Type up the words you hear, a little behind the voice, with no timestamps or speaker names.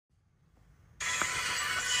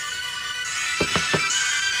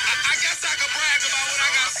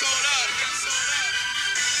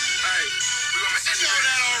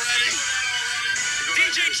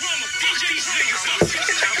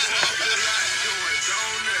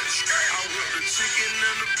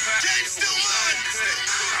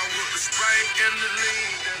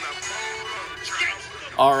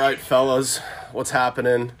All right, fellas, what's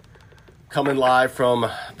happening? Coming live from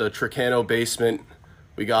the Tricano basement.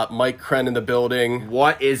 We got Mike Kren in the building.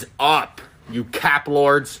 What is up, you cap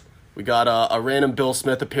lords? We got a random Bill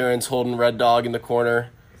Smith appearance holding Red Dog in the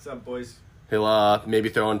corner. What's up, boys? He'll maybe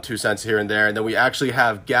throw in 2 cents here and there. And then we actually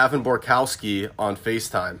have Gavin Borkowski on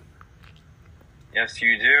FaceTime. Yes,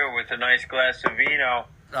 you do, with a nice glass of vino.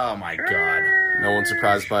 Oh, my God. No one's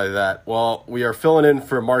surprised by that. Well, we are filling in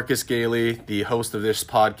for Marcus Gailey, the host of this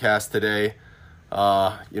podcast today.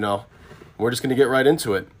 We're just going to get right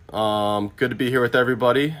into it. Good to be here with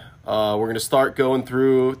everybody. We're going to start going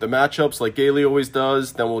through the matchups like Gailey always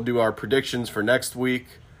does. Then we'll do our predictions for next week.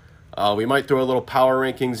 We might throw a little power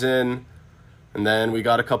rankings in. And then we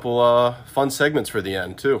got a couple fun segments for the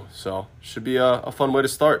end, too. So should be a fun way to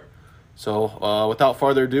start. So without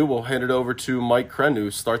further ado, we'll hand it over to Mike Kren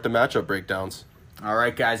to start the matchup breakdowns. All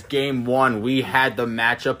right, guys. Game 1, we had the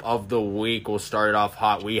matchup of the week. We'll start it off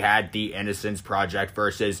hot. We had the Innocence Project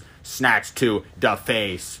versus Snacks to the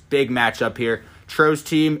Face. Big matchup here. Tro's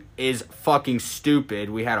team is fucking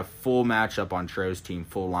stupid. We had a full matchup on Tro's team,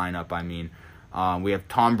 full lineup, I mean. We have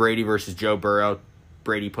Tom Brady versus Joe Burrow.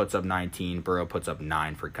 Brady puts up 19. Burrow puts up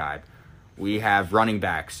 9 for Kaib. We have running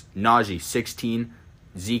backs. Najee, 16.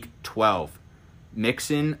 Zeke, 12.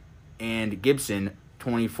 Mixon and Gibson,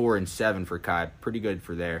 24 and 7 for Kaib. Pretty good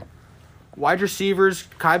for there. Wide receivers,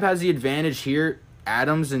 Kaib has the advantage here.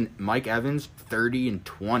 Adams and Mike Evans, 30 and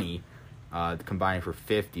 20. Combining for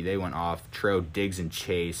 50. They went off. Tro, Diggs, and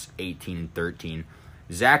Chase, 18 and 13.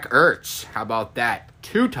 Zach Ertz, how about that?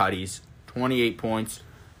 2 tutties, 28 points.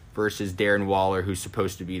 Versus Darren Waller, who's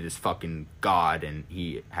supposed to be this fucking god, and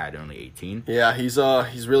he had only 18. Yeah, he's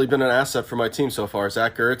really been an asset for my team so far.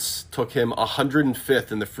 Zach Ertz took him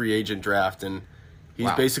 105th in the free agent draft, and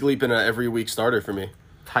he's basically been an every week starter for me.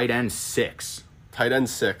 Tight end 6. Tight end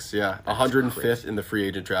 6, yeah. That's 105th crazy. in the free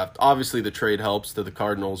agent draft. Obviously, the trade helps to the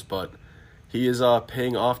Cardinals, but he is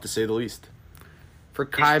paying off to say the least. For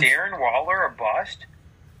Kaib, Is Darren Waller a bust?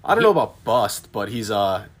 I don't know about bust, but he's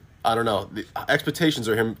I don't know. The expectations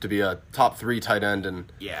are him to be a top 3 tight end,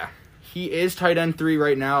 and yeah, he is tight end 3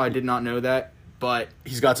 right now. I did not know that, but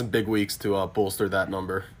he's got some big weeks to bolster that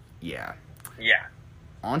number. yeah. Yeah.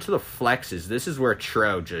 On to the flexes. This is where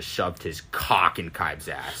Tro just shoved his cock in Kaib's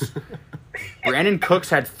ass. Brandon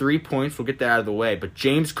Cooks had 3 points. We'll get that out of the way. But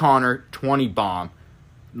James Conner, 20 bomb.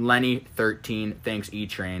 Lenny, 13. Thanks,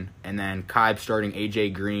 E-Train. And then Kaib starting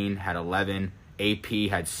A.J. Green had 11. AP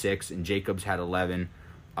had 6. And Jacobs had 11.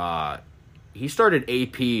 He started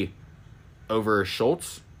AP over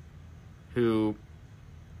Schultz, who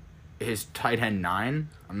is tight end 9.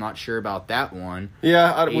 I'm not sure about that one.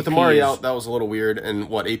 Yeah, with Amari AP out, that was a little weird.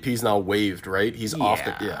 And AP's now waived, right? He's off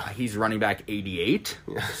the... Yeah. He's running back 88.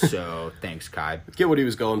 So, thanks, Kaib. Get what he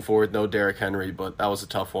was going for with no Derrick Henry, but that was a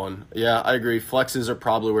tough one. Yeah, I agree. Flexes are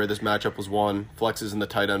probably where this matchup was won. Flexes in the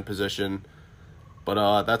tight end position.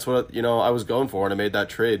 But that's what, I was going for, and I made that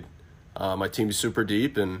trade. My team's super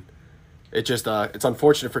deep, and it just it's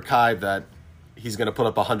unfortunate for Kaib that he's going to put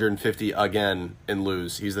up 150 again and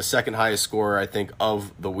lose. He's the second highest scorer, I think,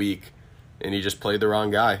 of the week, and he just played the wrong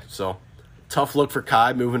guy. So, tough look for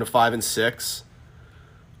Kaib, moving to 5 and 6.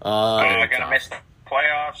 I gotta miss the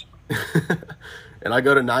playoffs. And I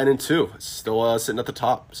go to 9 and 2, still sitting at the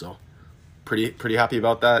top. So, pretty happy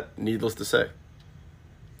about that. Needless to say.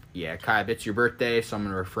 Yeah, Kaib, it's your birthday, so I'm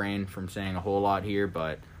going to refrain from saying a whole lot here,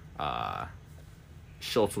 but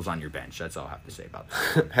Schultz was on your bench. That's all I have to say about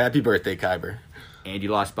that. Happy birthday, Kyber. And you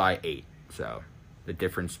lost by 8. So the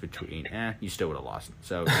difference between, you still would have lost.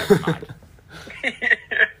 So never mind.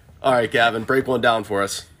 All right, Gavin, break one down for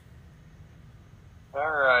us. All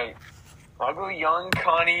right. I'll go Young,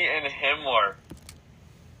 Connie, and Himmler.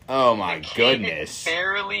 Oh, my The kid goodness.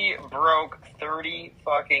 barely broke 30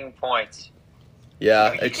 fucking points.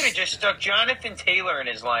 Yeah, He could have just stuck Jonathan Taylor in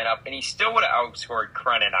his lineup, and he still would have outscored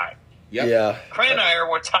Kren and I. Yep. Yeah. Kren and I are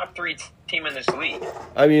what top 3 team in this league.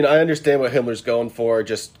 I mean, I understand what Himmler's going for,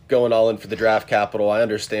 just going all in for the draft capital. I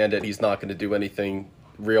understand it. He's not going to do anything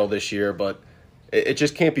real this year, but it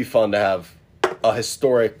just can't be fun to have a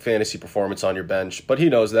historic fantasy performance on your bench. But he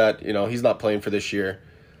knows that, he's not playing for this year.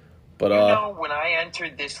 But when I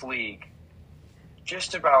entered this league,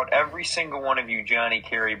 just about every single one of you Johnny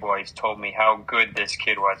Carey boys told me how good this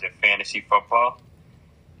kid was at fantasy football.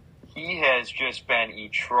 He has just been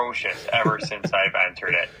atrocious ever since I've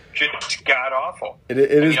entered it. Just god-awful.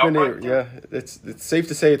 It's safe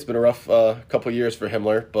to say it's been a rough couple years for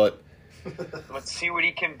Himmler, but Let's see what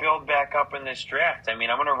he can build back up in this draft. I mean,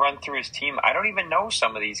 I'm going to run through his team. I don't even know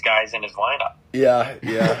some of these guys in his lineup. Yeah,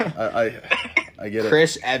 I get it.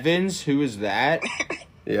 Chris Evans, who is that?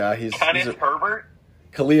 Yeah, he's Herbert.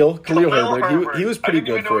 Khalil Herbert. He was pretty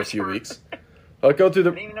good for a few weeks. I'll go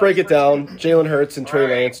through break it down. Jalen Hurts and Trey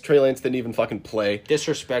Lance. Trey Lance didn't even fucking play.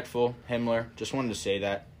 Disrespectful, Himmler. Just wanted to say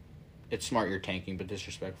that. It's smart you're tanking, but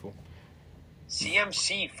disrespectful.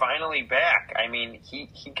 CMC finally back. I mean, he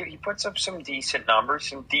puts up some decent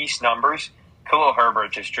numbers. Khalil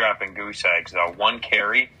Herbert just dropping goose eggs, though. 1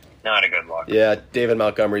 carry, not a good look. Yeah, David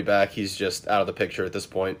Montgomery back. He's just out of the picture at this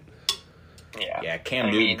point. Yeah, Cam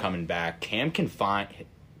Newton coming back. Cam can find...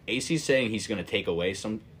 AC's saying he's going to take away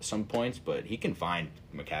some points, but he can find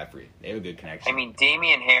McCaffrey. They have a good connection. I mean,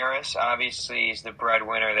 Damian Harris, obviously, is the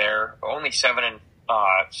breadwinner there. Only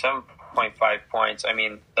 7.5 points. I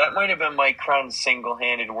mean, that might have been Mike Cron's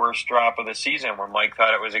single-handed worst drop of the season, where Mike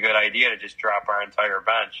thought it was a good idea to just drop our entire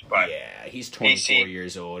bench. But yeah, he's 24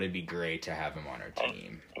 years old. It'd be great to have him on our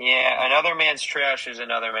team. Yeah, another man's trash is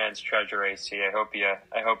another man's treasure, AC. I hope you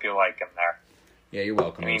like him there. Yeah, you're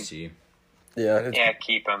welcome, AC. Yeah,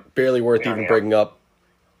 keep him. Barely worth even bringing up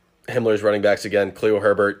Himmler's running backs again. Khalil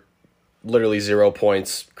Herbert, literally 0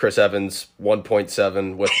 points. Chris Evans,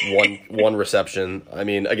 1.7 with one reception. I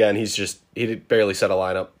mean, again, he barely set a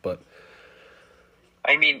lineup, but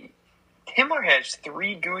I mean, Himmler has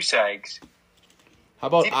 3 goose eggs. How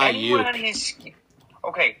about Ayuk?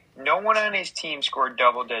 Okay, no one on his team scored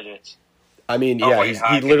double digits. I mean,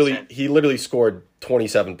 he literally scored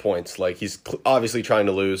 27 points. Like, he's obviously trying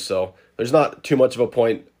to lose, so there's not too much of a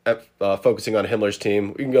point at focusing on Himmler's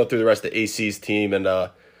team. We can go through the rest of AC's team and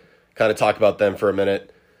kind of talk about them for a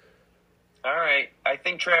minute. All right. I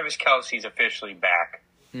think Travis Kelce's officially back.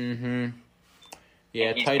 Mm-hmm.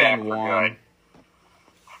 Yeah, tight end 1.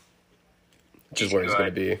 Which is where he's going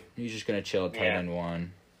to be. He's just going to chill at tight end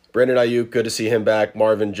 1. Brandon Ayuk, good to see him back.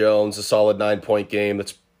 Marvin Jones, a solid 9-point game.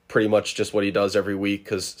 That's pretty much just what he does every week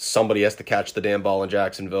because somebody has to catch the damn ball in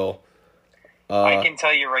Jacksonville. I can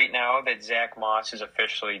tell you right now that Zach Moss is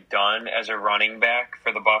officially done as a running back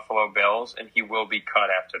for the Buffalo Bills, and he will be cut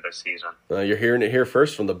after this season. You're hearing it here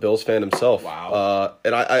first from the Bills fan himself. Wow.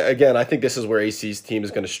 And I think this is where AC's team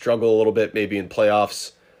is going to struggle a little bit, maybe in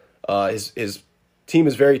playoffs. His team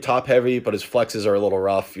is very top-heavy, but his flexes are a little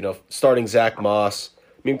rough. You know, starting Zach Moss.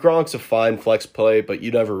 I mean, Gronk's a fine flex play, but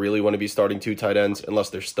you never really want to be starting 2 tight ends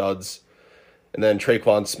unless they're studs. And then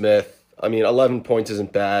Traquan Smith. I mean, 11 points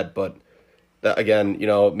isn't bad, but that, again, you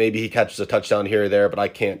know, maybe he catches a touchdown here or there, but I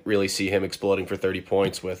can't really see him exploding for 30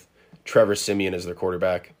 points with Trevor Siemian as their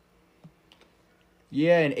quarterback.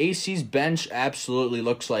 Yeah, and AC's bench absolutely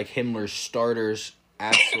looks like Himmler's starters.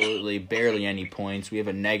 Absolutely, barely any points. We have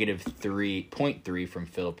a negative 3.3 from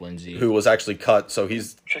Philip Lindsay, who was actually cut, so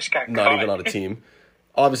he's not even on a team.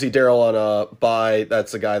 Obviously, Darryl on a bye.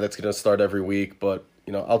 That's a guy that's going to start every week. But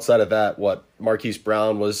you know, outside of that, Marquise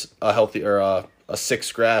Brown was a healthy or a sick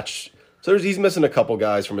scratch. So he's missing a couple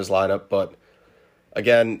guys from his lineup. But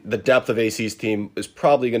again, the depth of AC's team is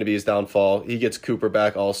probably going to be his downfall. He gets Cooper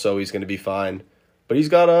back, also he's going to be fine. But he's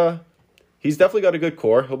definitely got a good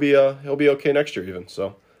core. He'll be okay next year even.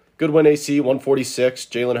 So good win, AC 146.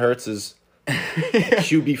 Jalen Hurts is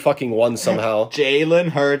QB fucking 1 somehow. Jalen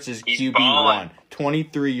Hurts is QB 1.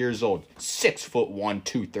 23 years old, 6'1",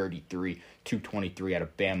 233, 223 out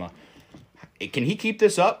of Bama. Can he keep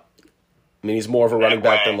this up? I mean, he's more of a running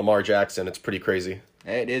back than Lamar Jackson. It's pretty crazy.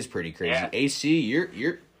 It is pretty crazy. Yeah. AC,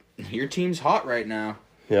 your team's hot right now.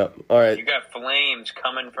 Yep. All right. You got flames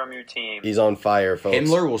coming from your team. He's on fire, folks.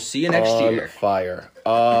 Himmler, we'll see you next year. On fire.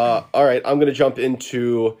 All right, I'm going to jump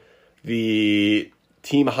into the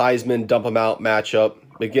Team Heisman dump him out matchup.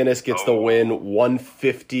 McGinnis gets the win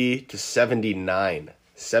 150-79.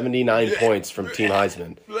 79 points from Team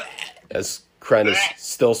Heisman. As Kren is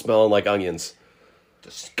still smelling like onions.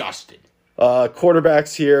 Disgusted.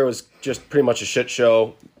 Quarterbacks here was just pretty much a shit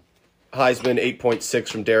show. Heisman 8.6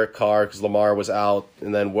 from Derek Carr because Lamar was out.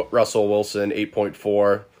 And then Russell Wilson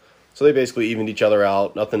 8.4. So they basically evened each other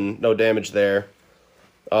out. No damage there.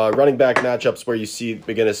 Running back matchups where you see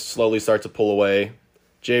McGinnis slowly start to pull away.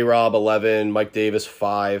 J-Rob 11, Mike Davis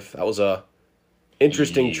 5. That was a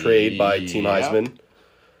interesting trade by Team Heisman.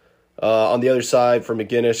 On the other side, for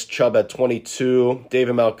McGinnis, Chubb at 22.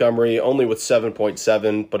 David Montgomery only with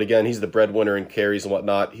 7.7. But again, he's the breadwinner in carries and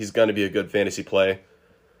whatnot. He's going to be a good fantasy play.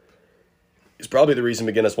 He's probably the reason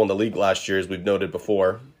McGinnis won the league last year, as we've noted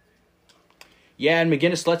before. Yeah, and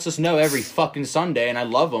McGinnis lets us know every fucking Sunday, and I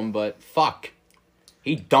love him, but fuck.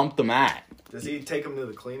 He dumped the mat. Does he take him to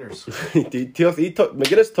the cleaners?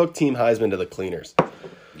 McGinnis took Team Heisman to the cleaners.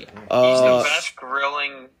 Yeah. He's the best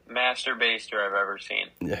grilling master baster I've ever seen.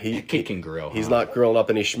 Yeah, He can grill. he's not grilling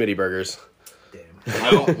up any Schmitty burgers.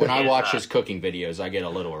 Damn. When I watch his cooking videos, I get a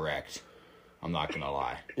little erect. I'm not going to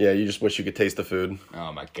lie. Yeah, you just wish you could taste the food.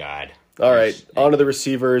 Oh, my God. All right, on to the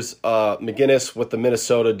receivers. McGinnis with the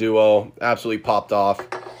Minnesota duo absolutely popped off.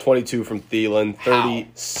 22 from Thielen,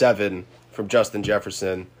 37 from Justin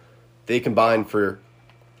Jefferson. They combined for,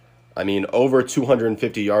 over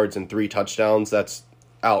 250 yards and 3 touchdowns. That's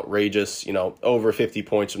outrageous. Over 50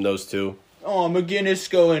 points from those two. Oh,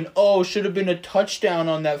 McGinnis should have been a touchdown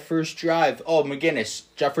on that first drive. Oh, McGinnis,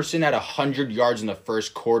 Jefferson had 100 yards in the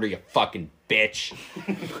first quarter, you fucking bitch.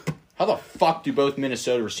 How the fuck do both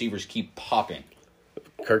Minnesota receivers keep popping?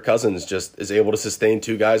 Kirk Cousins just is able to sustain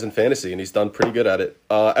 2 guys in fantasy, and he's done pretty good at it.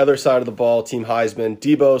 Other side of the ball, Team Heisman.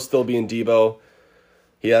 Debo still being Debo.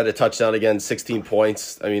 He had a touchdown again, 16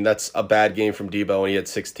 points. That's a bad game from Debo, and he had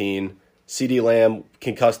 16. CeeDee Lamb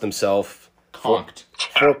concussed himself. Conked.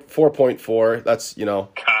 4.4. That's,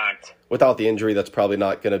 Conked. without the injury, that's probably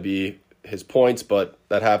not going to be his points, but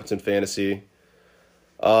that happens in fantasy.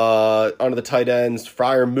 Onto the tight ends,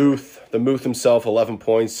 Fryer Muth, the Muth himself, 11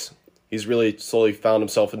 points. He's really slowly found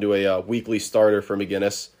himself into a weekly starter for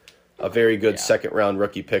McGinnis. A very good second-round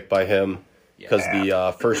rookie pick by him because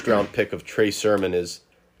the first-round pick of Trey Sermon is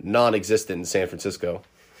non-existent in San Francisco.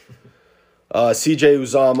 CJ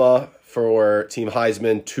Uzama for Team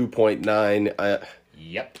Heisman, 2.9.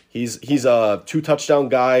 Yep. He's a 2-touchdown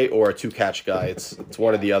guy or a 2-catch guy. It's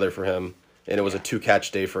one or the other for him, and it was a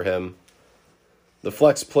 2-catch day for him. The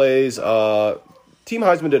flex plays, Team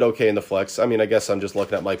Heisman did okay in the flex. I guess I'm just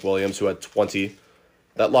looking at Mike Williams, who had 20.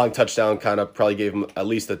 That long touchdown kind of probably gave him at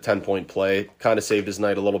least a 10-point play. Kind of saved his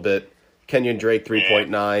night a little bit. Kenyon Drake,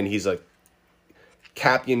 3.9. He's a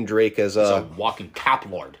Capian Drake as He's a walking cap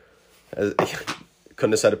lord.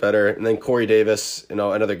 Couldn't have said it better. And then Corey Davis,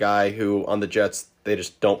 another guy who on the Jets, they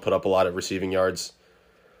just don't put up a lot of receiving yards.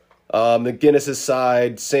 McGinnis'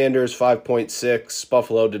 side, Sanders, 5.6.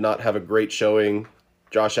 Buffalo did not have a great showing.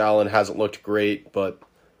 Josh Allen hasn't looked great, but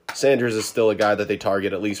Sanders is still a guy that they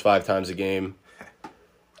target at least 5 times a game.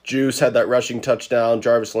 Juice had that rushing touchdown.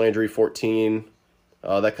 Jarvis Landry, 14.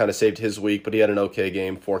 That kind of saved his week, but he had an okay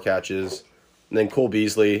game, 4 catches. And then Cole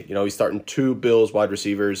Beasley, he's starting 2 Bills wide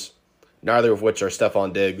receivers, neither of which are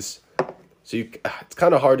Stephon Diggs. So it's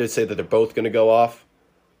kind of hard to say that they're both going to go off.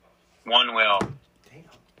 One will.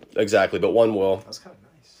 Exactly, but one will. That was kind of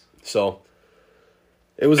nice. So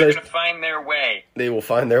it was. They're going to find their way. They will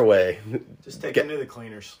find their way. Just take them to the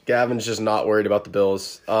cleaners. Gavin's just not worried about the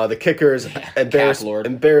Bills. The kickers,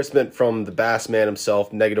 embarrassment from the Bass man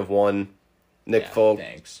himself, -1. Nick Folk,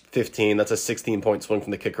 thanks. 15. That's a 16-point swing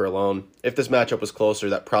from the kicker alone. If this matchup was closer,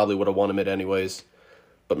 that probably would have won him it anyways.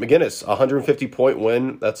 But McGinnis, 150-point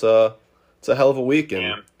win. It's a hell of a week,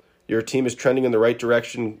 and your team is trending in the right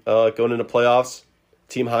direction going into playoffs.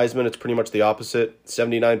 Team Heisman, it's pretty much the opposite.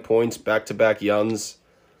 79 points, back-to-back yuns.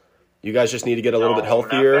 You guys just need to get a little bit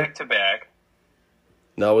healthier. Not back-to-back.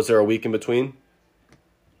 No, was there a week in between?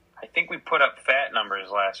 I think we put up fat numbers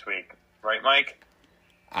last week. Right, Mike?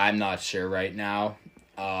 I'm not sure right now.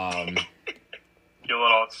 You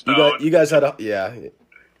little stone. You guys had you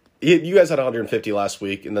guys had 150 last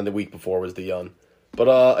week, and then the week before was the yun.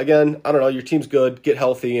 But again, I don't know. Your team's good. Get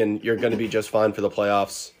healthy, and you're going to be just fine for the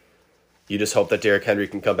playoffs. You just hope that Derrick Henry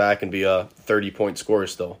can come back and be a 30-point scorer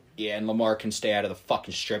still. Yeah, and Lamar can stay out of the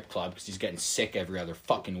fucking strip club because he's getting sick every other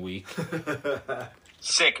fucking week.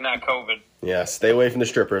 Sick, not COVID. Yeah, stay away from the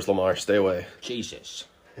strippers, Lamar. Stay away. Jesus.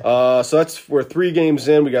 So we're 3 games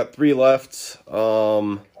in. We got 3 left.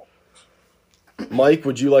 Mike,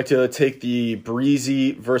 would you like to take the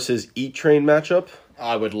Breezy versus Eat Train matchup?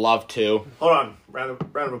 I would love to. Hold on. Round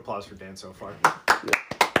of applause for Dan so far.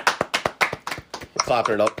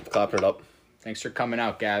 Clapping it up. Thanks for coming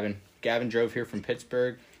out, Gavin. Gavin drove here from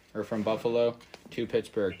Buffalo to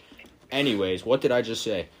Pittsburgh. Anyways, what did I just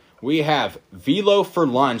say? We have Velo for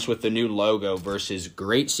lunch with the new logo versus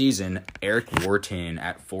great season Eric Wharton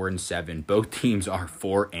at 4-7. Both teams are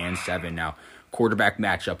 4-7 now. Quarterback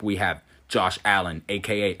matchup, we have Josh Allen,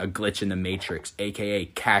 a.k.a. a glitch in the Matrix, a.k.a.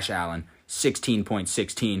 Cash Allen,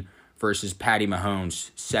 16.16 versus Patty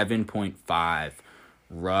Mahomes, 7.5.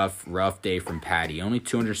 Rough day from Patty. Only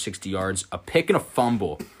 260 yards, a pick and a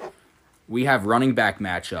fumble. We have running back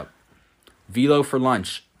matchup. Velo for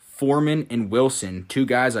lunch, Foreman and Wilson, 2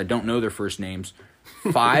 guys, I don't know their first names,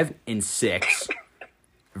 5-6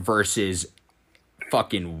 versus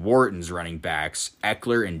fucking Wharton's running backs,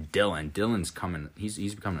 Eckler and Dillon. Dillon's coming,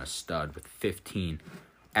 he's becoming a stud with 15.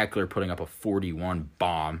 Eckler putting up a 41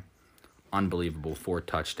 bomb. Unbelievable, 4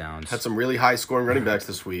 touchdowns. Had some really high-scoring running backs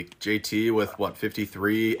this week. JT with,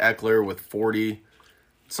 53? Eckler with 40.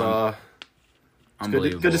 It's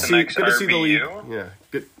Unbelievable. good to see. next Good to see the league. RBU? Yeah,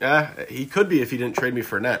 good. He could be if he didn't trade me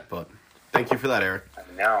for net, but thank you for that, Eric.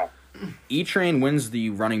 No. E-Train wins the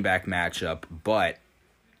running back matchup, but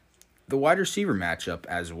the wide receiver matchup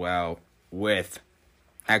as well with,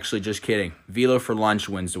 actually just kidding, Velo for Lunch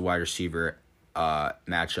wins the wide receiver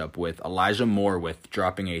matchup with Elijah Moore with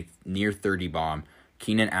dropping a near 30 bomb,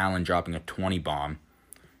 Keenan Allen dropping a 20 bomb.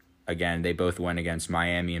 Again, they both went against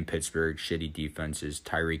Miami and Pittsburgh, shitty defenses.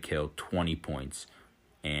 Tyreek Hill, 20 points,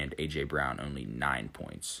 and A.J. Brown, only 9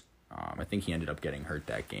 points. I think he ended up getting hurt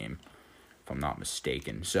that game, if I'm not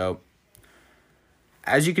mistaken. So,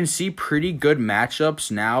 as you can see, pretty good matchups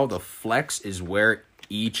now. The flex is where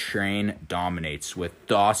E-Train dominates with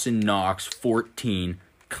Dawson Knox, 14,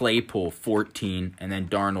 Claypool, 14, and then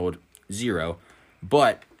Darnold, 0.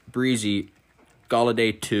 But Breezy,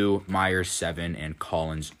 Galladay, 2, Myers, 7, and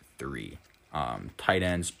Collins, 3. Tight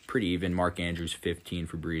ends, pretty even. Mark Andrews, 15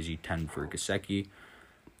 for Breezy, 10 for Gesicki.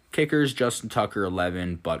 Kickers, Justin Tucker,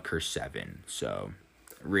 11, Butker, 7. So,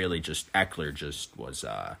 really just Eckler just was,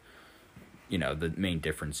 the main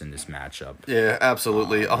difference in this matchup. Yeah,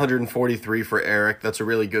 absolutely. 143 for Eric. That's a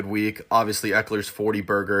really good week. Obviously, Eckler's 40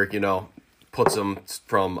 burger, puts him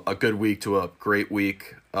from a good week to a great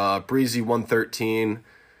week. Breezy, 113.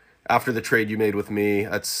 After the trade you made with me,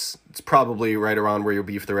 it's probably right around where you'll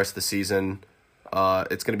be for the rest of the season.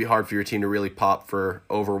 It's going to be hard for your team to really pop for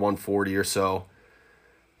over 140 or so.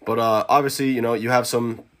 But obviously, you have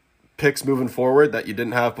some picks moving forward that you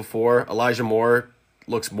didn't have before. Elijah Moore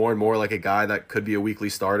looks more and more like a guy that could be a weekly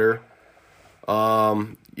starter.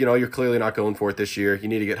 You're clearly not going for it this year. You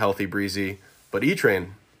need to get healthy, Breezy. But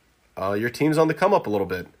E-Train, your team's on the come up a little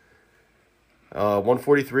bit.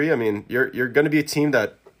 143, I mean, you're going to be a team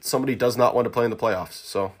that somebody does not want to play in the playoffs.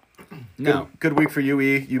 So, No. good week for you,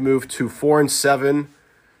 E. You move to 4-7.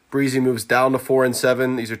 Breezy moves down to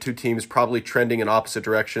 4-7. These are two teams probably trending in opposite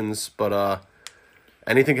directions, but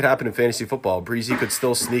anything could happen in fantasy football. Breezy could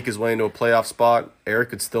still sneak his way into a playoff spot. Eric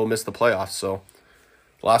could still miss the playoffs. So,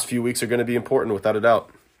 the last few weeks are going to be important, without a doubt.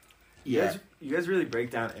 You guys really break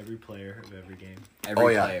down every player of every game.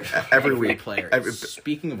 Player. Every week. Player.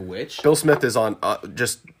 Speaking of which, Bill Smith is on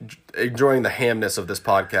just enjoying the hamness of this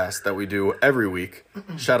podcast that we do every week.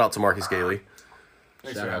 Shout out to Marcus Gailey.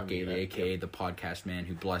 shout out Gailey, a.k.a. the podcast man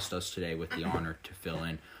who blessed us today with the honor to fill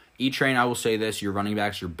in. E-Train, I will say this, your running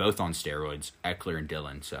backs, you're both on steroids, Eckler and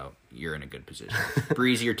Dillon, so you're in a good position.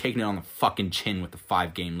 Breezy, you're taking it on the fucking chin with the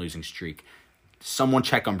 5-game losing streak. Someone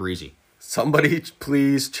check on Breezy. Somebody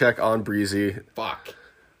please check on Breezy. Fuck.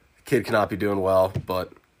 Kid cannot be doing well,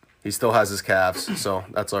 but he still has his calves, so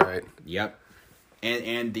that's all right. Yep.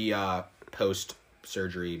 And the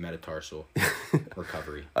post-surgery metatarsal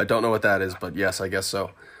recovery. I don't know what that is, but yes, I guess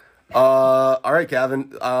so. All right,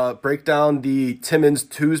 Gavin. Break down the Timmins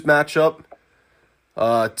Twos matchup.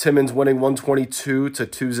 Timmins winning 122 to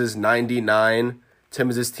Twos' 99.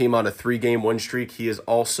 Timmins' team on a 3-game win streak. He is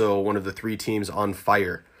also one of the 3 teams on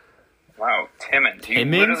fire. Wow, Timmins. You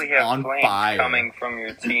Timmins literally have on flames fire. coming from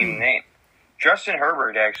your team name. Justin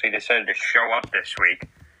Herbert actually decided to show up this week.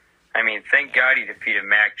 I mean, thank God he defeated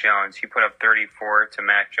Mac Jones. He put up 34 to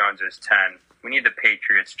Mac Jones' 10. We need the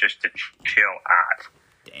Patriots just to chill out.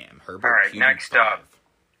 Damn, Herbert. All right, QB5. next up.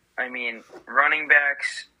 I mean, running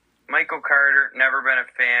backs. Michael Carter, never been a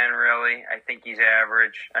fan, really. I think he's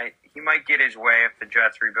average. He might get his way if the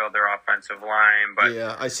Jets rebuild their offensive line. But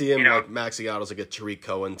Yeah, I see him like maxing out as like a Tariq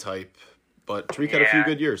Cohen type. But Tariq had a few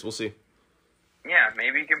good years. We'll see. Yeah,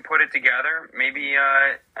 maybe he can put it together. Maybe,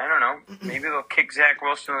 I don't know. Maybe they'll kick Zach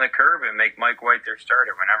Wilson to the curb and make Mike White their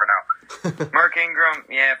starter. We never know. Mark Ingram,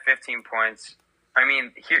 15 points. I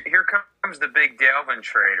mean, here comes the big Dalvin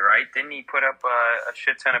trade, right? Didn't he put up a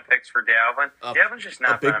shit ton of picks for Dalvin? Dalvin's just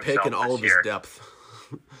not a big pick in all of his year. depth.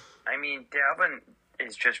 I mean, Dalvin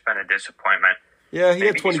has just been a disappointment. Yeah, he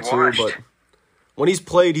had Maybe he's 22, washed. but when he's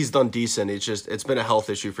played, he's done decent. It's been a health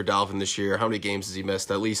issue for Dalvin this year. How many games has he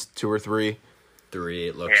missed? At least 2 or 3. 3,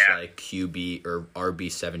 it looks Yeah. like QB or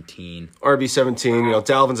RB17. RB17,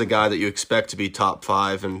 Dalvin's a guy that you expect to be top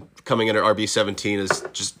 5, and coming in at RB17 is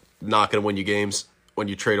just not going to win you games when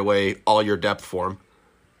you trade away all your depth for him.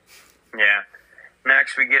 Yeah.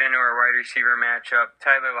 Next, we get into our wide receiver matchup.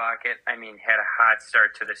 Tyler Lockett, had a hot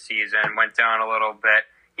start to the season, went down a little bit.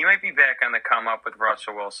 He might be back on the come up with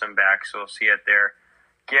Russell Wilson back, so we'll see it there.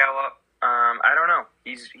 Gallup, I don't know.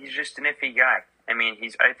 He's just an iffy guy.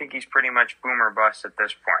 I think he's pretty much boom or bust at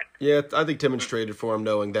this point. Yeah, I think Timmons traded for him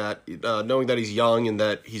knowing that he's young and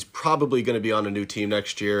that he's probably going to be on a new team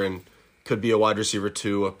next year and could be a wide receiver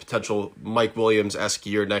too. A potential Mike Williams-esque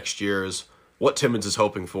year next year is what Timmons is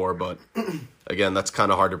hoping for, but again, that's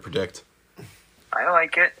kind of hard to predict. I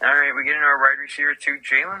like it. All right, we get into our wide receiver too.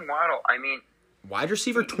 Jalen Waddle. I mean, Wide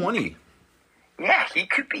receiver 20. yeah, he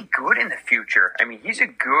could be good in the future. I mean, he's a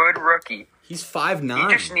good rookie. He's 5'9".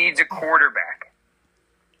 He just needs a quarterback.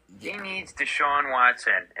 He needs Deshaun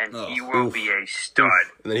Watson, and he will be a stud.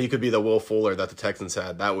 And then he could be the Will Fuller that the Texans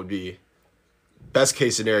had. That would be best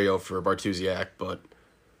case scenario for Bartusiak. But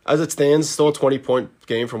as it stands, still a 20-point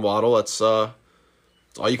game from Waddle. That's all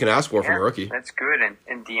you can ask for from a rookie. That's good.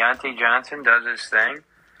 And Deontay Johnson does his thing.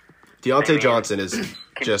 Deontay Johnson is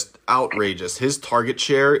just outrageous. His target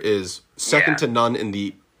share is second to none in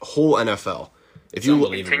the whole NFL. If you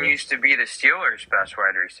look, continues to be the Steelers' best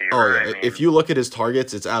wide receiver. Oh yeah, if you look at his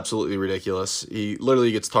targets, it's absolutely ridiculous. He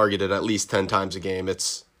literally gets targeted at least 10 times a game.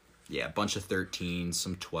 It's a bunch of 13s,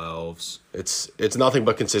 some 12s. It's nothing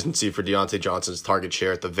but consistency for Deontay Johnson's target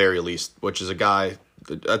share at the very least, which is a guy.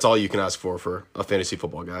 That's all you can ask for a fantasy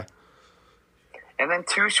football guy. And then,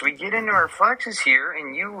 so we get into our flexes here,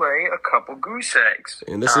 and you lay a couple goose eggs.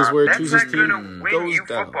 And this is where Toose's team goes down. Win you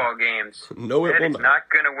down. football games. No, it will It's not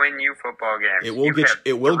going to win you football games.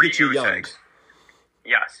 It will get you young. Eggs.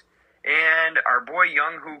 Yes. And our boy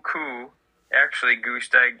Young Hoo Koo, actually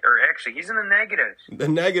he's in the negatives. The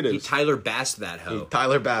negatives. He Tyler Bass that hoe.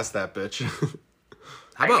 Tyler Bass that bitch.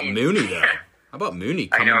 How about Mooney though? How about Mooney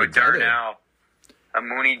coming I know together? Darnell, a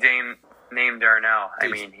Mooney dame named Darnell. I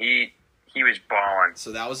mean he was balling.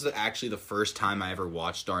 So that was actually the first time I ever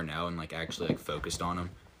watched Darnell and actually focused on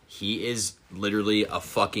him. He is literally a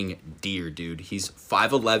fucking deer, dude. He's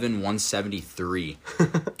 5'11", 173,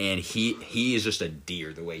 and he is just a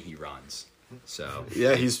deer the way he runs. So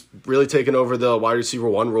yeah, he's really taken over the wide receiver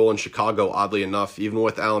 1 role in Chicago, oddly enough, even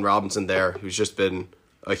with Allen Robinson there, who's just been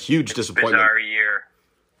a huge disappointment. Bizarre year.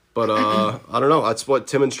 But I don't know. That's what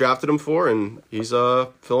Timmons drafted him for, and he's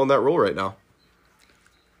filling that role right now.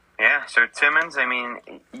 Yeah, so Timmons, I mean,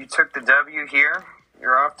 you took the W here.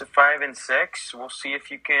 You're off to 5-6. We'll see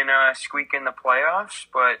if you can squeak in the playoffs,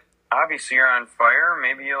 but obviously you're on fire.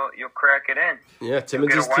 Maybe you'll crack it in. Yeah,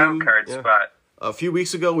 Timmons' get a wild team. card spot. A few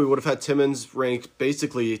weeks ago, we would have had Timmons ranked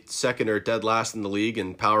basically second or dead last in the league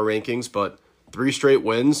in power rankings, but 3 straight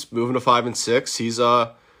wins, moving to 5-6. He's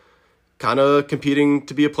kind of competing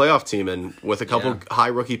to be a playoff team, and with a couple high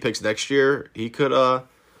rookie picks next year, he could.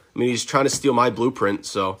 He's trying to steal my blueprint,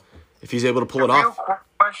 so if he's able to pull it off.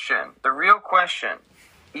 The real question: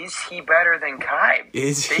 is he better than Kybe?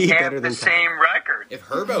 They have the same record. If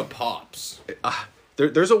Herbo pops,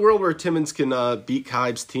 there's a world where Timmons can beat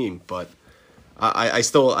Kybe's team, but I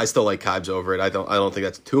still like Kybe's over it. I don't think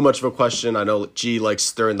that's too much of a question. I know G likes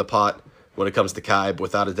stirring the pot when it comes to Kybe,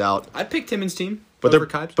 without a doubt. I'd pick Timmons' team. But over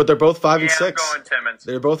Kybe's. But they're both 5-6. I'm going Timmons.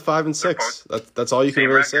 They're both 5-6. That's all you can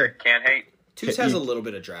really say. Can't hate. Toots has a little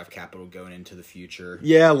bit of draft capital going into the future.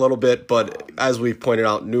 Yeah, a little bit, but as we've pointed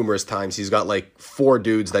out numerous times, he's got 4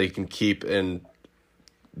 dudes that he can keep, and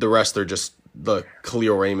the rest are just the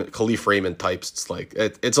Khalif Raymond types.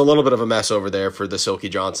 It's a little bit of a mess over there for the Silky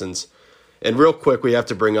Johnsons. And real quick, we have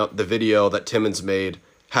to bring up the video that Timmons made,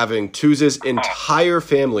 having Toots' entire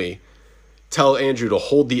family tell Andrew to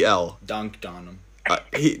hold the L. Dunked on him.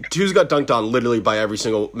 Toots got dunked on literally by every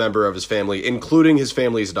single member of his family, including his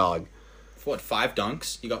family's dog. What, 5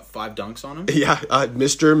 dunks? You got 5 dunks on him? Yeah,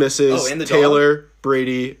 Mr., Mrs., and the Taylor, dog?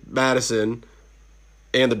 Brady, Madison,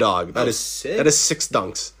 and the dog. That is 6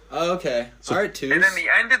 dunks. Oh, okay. All right, Toots. And then the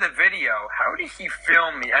end of the video, how did he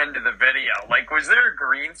film the end of the video? Was there a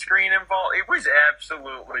green screen involved? It was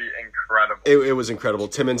absolutely incredible. It was incredible.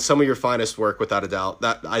 Timmons, some of your finest work, without a doubt.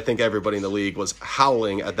 That I think everybody in the league was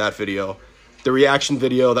howling at that video. The reaction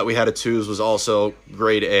video that we had at Two's was also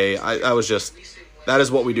grade A. I was just... That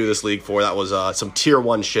is what we do this league for. That was some tier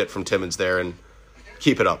 1 shit from Timmons there, and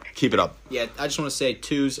keep it up. Keep it up. Yeah, I just want to say,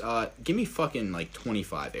 Twos, give me fucking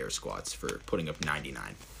 25 air squats for putting up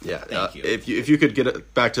 99. Yeah, thank you. If you could get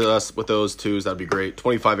it back to us with those Twos, that'd be great.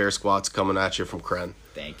 25 air squats coming at you from Kren.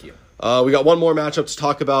 Thank you. We got one more matchup to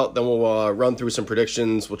talk about, then we'll run through some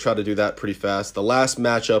predictions. We'll try to do that pretty fast. The last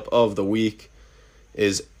matchup of the week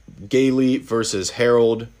is Gailey versus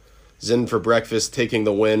Harold. Zin for breakfast taking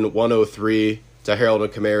the win, 103 to Harold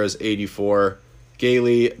and Kamara's 84.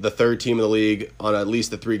 Gailey, the 3rd team in the league, on at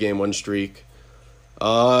least a 3-game win streak.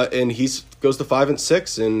 And he goes to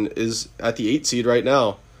 5-6 and is at the 8 seed right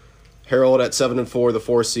now. Harold at 7-4, the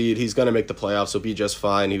 4 seed. He's going to make the playoffs, so be just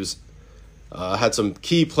fine. He was had some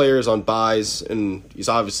key players on buys, and he's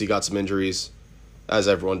obviously got some injuries, as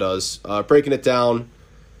everyone does. Breaking it down,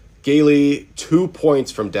 Gailey, 2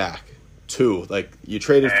 points from Dak. 2. You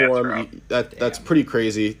traded for him. That's pretty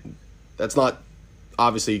crazy. That's not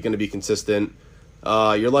obviously going to be consistent.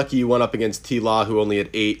 You're lucky you went up against T-Law, who only had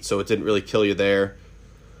 8, so it didn't really kill you there.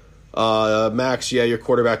 Max, yeah, your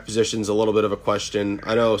quarterback position's a little bit of a question.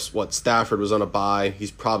 I know Stafford was on a bye.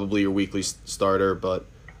 He's probably your weekly starter, but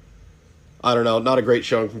I don't know. Not a great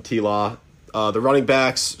showing from T-Law. The running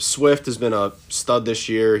backs, Swift has been a stud this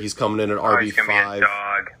year. He's coming in at He's gonna be a RB5.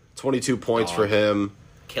 dog. 22 points for him.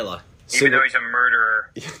 Killer. Even though he's a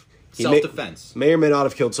murderer. He Self-defense. may or may not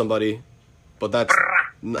have killed somebody, but that's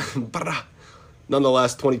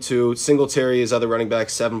nonetheless 22. Singletary is other running back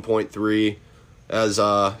 7.3. As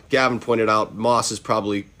Gavin pointed out, Moss is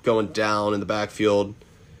probably going down in the backfield.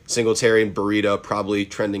 Singletary and Burrito probably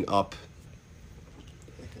trending up.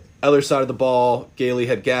 Other side of the ball, Gailey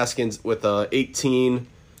had Gaskins with 18.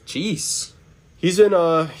 Jeez. He's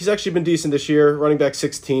actually been decent this year. Running back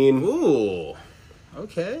 16. Ooh.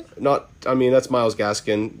 Okay. That's Myles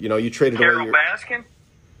Gaskin. You know, you traded Carol away. Baskin?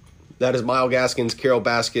 That is Myles Gaskin's, Carol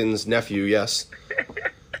Baskin's nephew. Yes.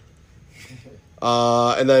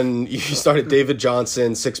 And then you started David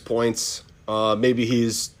Johnson, 6 points. Maybe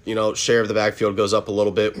he's, share of the backfield goes up a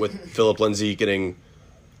little bit with Phillip Lindsay getting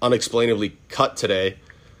unexplainably cut today.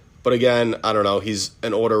 But again, I don't know. He's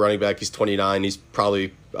an older running back. He's 29. He's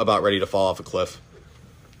probably about ready to fall off a cliff.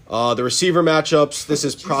 The receiver matchups, this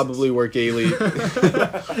is probably where Gailey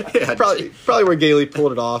probably where Gailey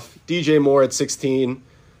pulled it off. DJ Moore at 16,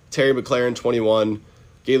 Terry McLaren 21.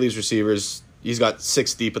 Gailey's receivers, he's got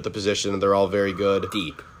 6 deep at the position, and they're all very good.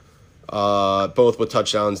 Deep. Both with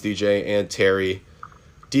touchdowns, DJ and Terry.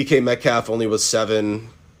 DK Metcalf only with 7.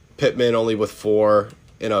 Pittman only with 4.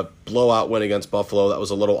 In a blowout win against Buffalo, that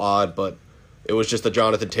was a little odd, but it was just a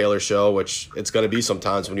Jonathan Taylor show, which it's going to be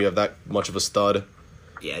sometimes when you have that much of a stud.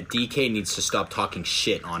 Yeah, DK needs to stop talking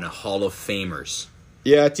shit on a Hall of Famers.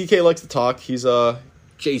 Yeah, DK likes to talk. He's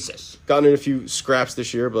Jesus. gotten in a few scraps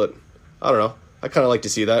this year, but I don't know. I kind of like to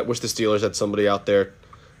see that. Wish the Steelers had somebody out there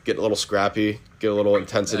get a little scrappy, get a little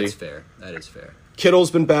intensity. That's fair. That is fair.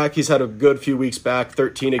 Kittle's been back. He's had a good few weeks back.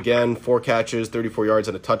 13 again, 4 catches, 34 yards,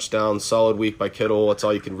 and a touchdown. Solid week by Kittle. That's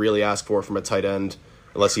all you can really ask for from a tight end,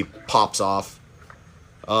 unless he pops off.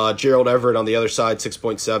 Gerald Everett on the other side,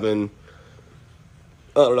 6.7.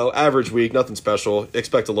 I don't know, average week, nothing special.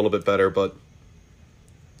 Expect a little bit better, but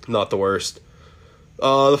not the worst.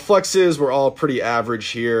 The flexes were all pretty average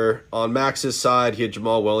here. On Max's side, he had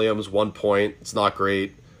Jamal Williams, 1 point. It's not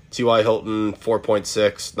great. T.Y. Hilton,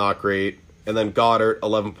 4.6, not great. And then Goddard,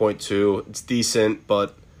 11.2. It's decent,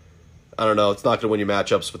 but I don't know. It's not going to win you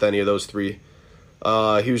matchups with any of those 3.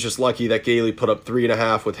 He was just lucky that Gailey put up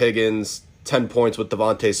 3.5 with Higgins, 10 points with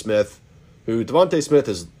Devontae Smith, who Devontae Smith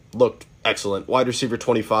has looked excellent. Wide receiver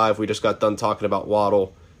 25. We just got done talking about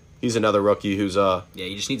Waddle. He's another rookie who's Yeah,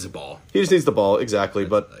 he just needs the ball. He just needs the ball, exactly.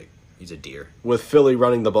 But he's a deer. With Philly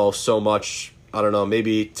running the ball so much, I don't know,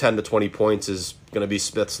 maybe 10 to 20 points is going to be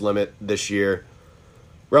Smith's limit this year.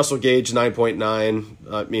 Russell Gage, 9.9.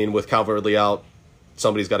 I mean, with Calvert-Lewin out,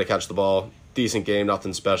 somebody's got to catch the ball. Decent game,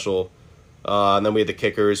 nothing special. And then we had the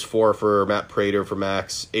kickers, 4 for Matt Prater for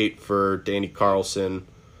Max, 8 for Danny Carlson.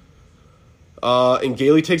 And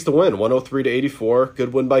Gailey takes the win, 103 to 84.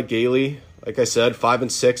 Good win by Gailey. Like I said,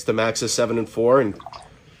 5-6 to Max's 7-4. And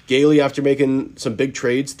Gailey, after making some big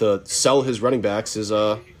trades to sell his running backs, is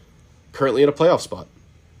currently in a playoff spot.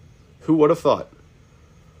 Who would have thought?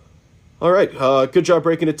 All right, good job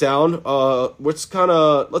breaking it down. Let's kind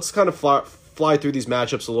of fly through these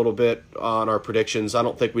matchups a little bit on our predictions. I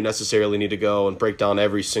don't think we necessarily need to go and break down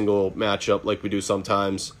every single matchup like we do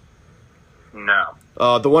sometimes.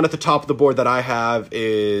 No. The one at the top of the board that I have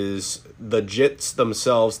is the Jits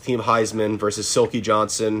themselves, Team Heisman versus Silky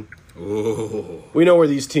Johnson. Ooh. We know where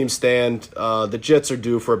these teams stand. The Jits are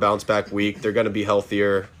due for a bounce-back week. They're going to be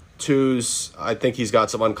healthier. Twos, I think he's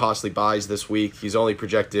got some uncostly buys this week. He's only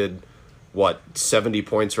projected 70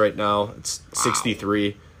 points right now. It's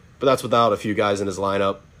 63, but that's without a few guys in his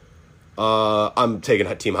lineup. I'm taking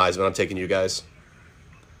Team Heisman. I'm taking you guys.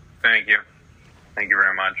 Thank you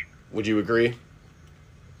very much. Would you agree?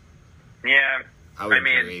 Yeah, I would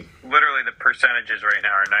mean, agree. Literally the percentages right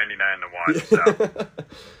now are 99 to 1. So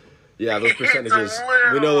Yeah, those percentages. It's a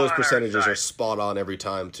little We know those on our percentages side. are spot on every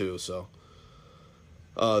time too. So,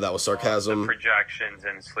 that was the sarcasm. projections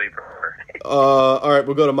and sleeper. All right,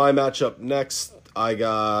 we'll go to my matchup next. I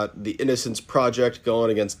got the Innocence Project going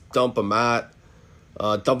against Dump-A-Mat.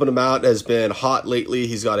 Dump-A-Mat has been hot lately.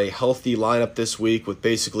 He's got a healthy lineup this week with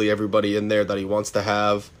basically everybody in there that he wants to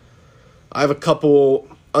have. I have a couple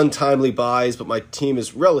untimely buys, but my team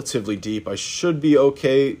is relatively deep. I should be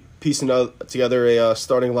okay piecing together a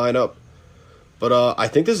starting lineup. But I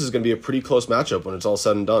think this is going to be a pretty close matchup when it's all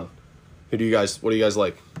said and done. What do you guys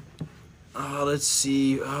like? Let's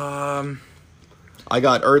see. I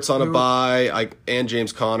got Ertz on a bye, and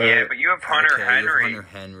James Conner. Yeah, but you have have Hunter Okay, you have Henry Hunter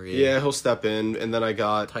Henry. Yeah, he'll step in, and then I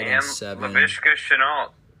got Tight end and 7. Laviska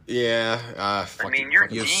Shenault. fucking you're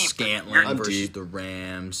You have deep. Scantling I'm versus deep. the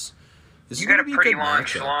Rams. This is You got gonna a be pretty good long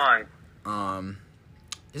matchup. schlong.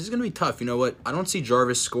 This is gonna be tough. You know what? I don't see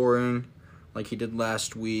Jarvis scoring like he did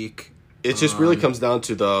last week. It just really comes down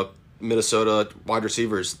to the Minnesota wide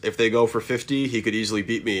receivers. If they go for 50, he could easily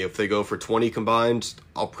beat me. If they go for 20 combined,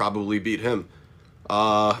 I'll probably beat him.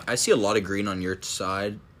 I see a lot of green on your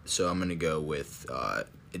side, so I'm gonna go with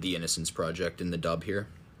the Innocence Project in the dub here.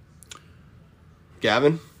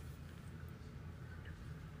 Gavin?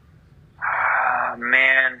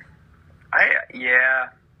 Man,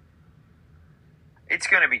 it's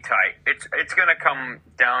going to be tight. It's going to come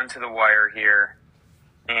down to the wire here,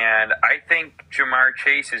 and I think Jamar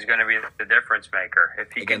Chase is going to be the difference maker.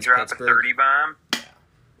 If he Against can drop Pittsburgh? a 30 bomb,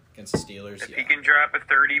 Against the Steelers, if he can drop a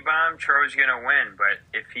 30 bomb, Tro's going to win. But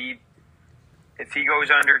if he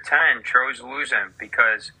goes under 10, Tro's losing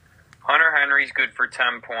because Hunter Henry's good for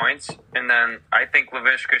 10 points, and then I think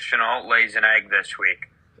Laviska Shenault lays an egg this week.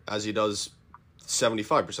 As he does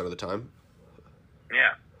 75% of the time.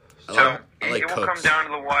 Yeah. I So like it will come Cooks. down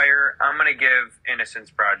to the wire. I'm going to give Innocence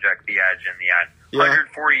Project the edge in the end. Yeah.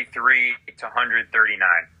 143 to 139.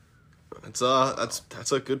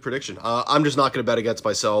 That's a good prediction. I'm just not going to bet against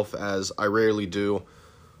myself, as I rarely do,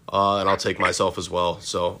 and I'll take myself as well.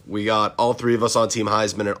 So we got all three of us on Team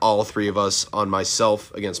Heisman and all three of us on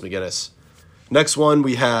myself against McGinnis. Next one,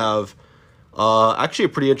 we have actually a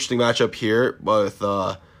pretty interesting matchup here with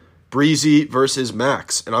Breezy versus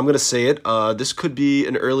Max. And I'm going to say it, this could be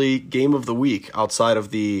an early game of the week outside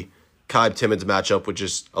of the Kaib-Timmons matchup, which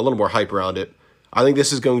is a little more hype around it. I think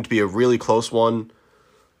this is going to be a really close one.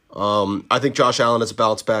 I think Josh Allen has a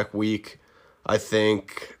bounce back week. I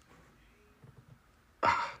think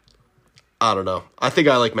I don't know. I think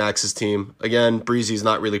I like Max's team. Again, Breezy's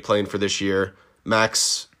not really playing for this year.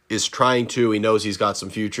 Max is trying to. He knows he's got some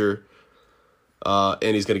future.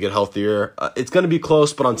 And he's going to get healthier. It's going to be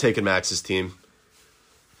close, but I'm taking Max's team.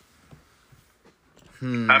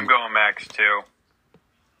 I'm going Max too.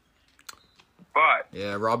 But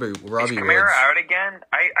Yeah, Robbie is Woods. Kamara out again?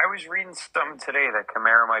 I was reading something today that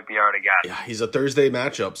Kamara might be out again. Yeah, he's a Thursday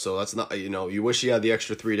matchup, so that's not, you wish he had the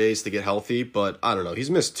extra 3 days to get healthy, but I don't know. He's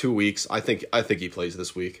missed 2 weeks. I think he plays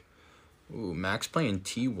this week. Ooh, Max playing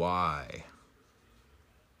Ty.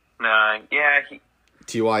 Nah, yeah,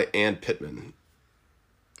 Ty and Pittman.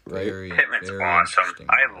 Right? Pittman's very awesome. interesting.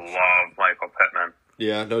 I love Michael Pittman.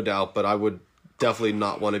 Yeah, no doubt, but I would definitely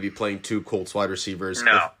not want to be playing 2 Colts wide receivers,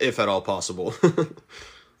 No. if at all possible.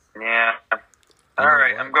 Yeah. All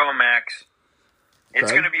right, I'm going Max.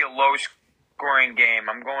 It's Craig? going to be a low-scoring game.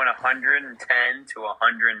 I'm going 110 to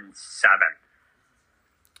 107.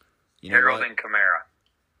 You know Harold what? and Kamara.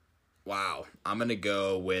 Wow. I'm going to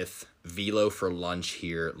go with Velo for lunch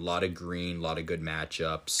here. A lot of green, a lot of good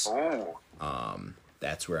matchups. Ooh.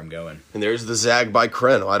 That's where I'm going. And there's the Zag by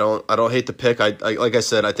Kren. I don't hate the pick. I like I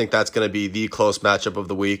said, I think that's going to be the close matchup of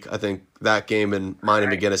the week. I think that game and mine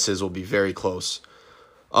and McGinnis's will be very close.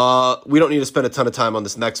 We don't need to spend a ton of time on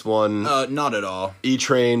this next one. Not at all.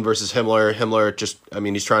 E-Train versus Himmler. Himmler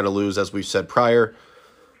he's trying to lose, as we've said prior.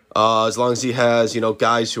 As long as he has,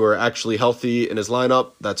 guys who are actually healthy in his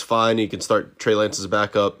lineup, that's fine. He can start Trey Lance as a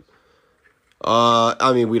backup. We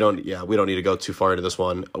don't need to go too far into this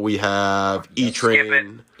one. We have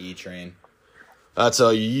E-Train. E-Train. That's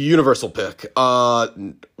a universal pick.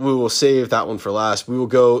 We will save that one for last. We will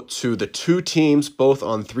go to the 2 teams, both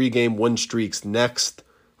on 3-game win streaks next.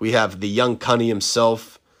 We have the young Cunny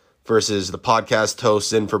himself versus the podcast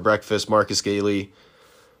host in for breakfast, Marcus Gailey.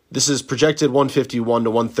 This is projected 151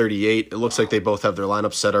 to 138. It looks like they both have their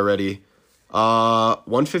lineup set already.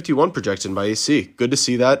 151 projection by AC. Good to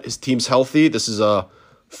see that. His team's healthy. This is a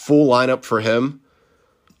full lineup for him.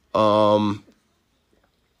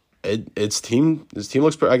 His team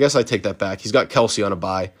looks. I guess I take that back. He's got Kelsey on a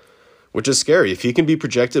bye, which is scary. If he can be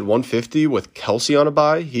projected 150 with Kelsey on a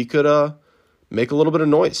bye, he could make a little bit of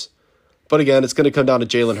noise. But again, it's going to come down to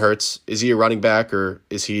Jalen Hurts. Is he a running back, or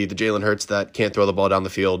is he the Jalen Hurts that can't throw the ball down the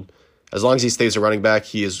field? As long as he stays a running back,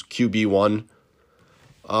 he is QB1.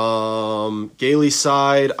 Gailey's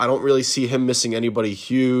side, I don't really see him missing anybody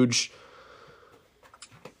huge.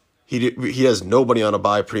 He has nobody on a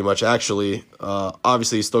bye pretty much, actually.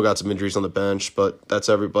 Obviously, he's still got some injuries on the bench, but that's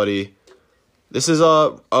everybody. This is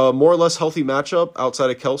a more or less healthy matchup outside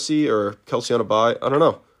of Kelsey or Kelsey on a bye. I don't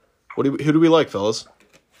know. Who do we like, fellas?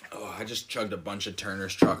 Oh, I just chugged a bunch of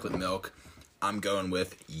Turner's chocolate milk. I'm going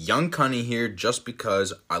with Young Cunny here just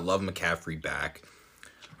because I love McCaffrey back.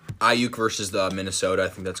 Ayuk versus the Minnesota. I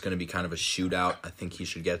think that's going to be kind of a shootout. I think he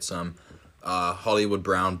should get some. Hollywood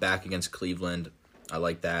Brown back against Cleveland. I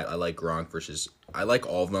like that. I like Gronk versus. I like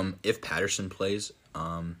all of them. If Patterson plays,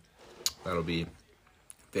 that'll be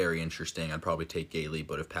very interesting. I'd probably take Gailey,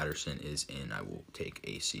 but if Patterson is in, I will take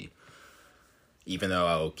AC. Even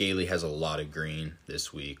though Gailey has a lot of green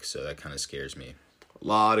this week, so that kind of scares me. A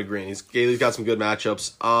lot of green. Gailey's got some good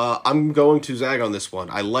matchups. I'm going to zag on this one.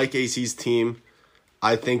 I like AC's team.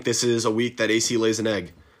 I think this is a week that AC lays an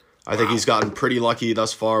egg. I think he's gotten pretty lucky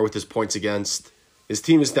thus far with his points against. His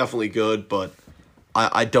team is definitely good, but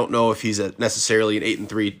I don't know if he's necessarily an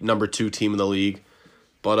 8-3 number 2 team in the league.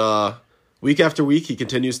 But week after week, he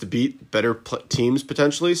continues to beat better teams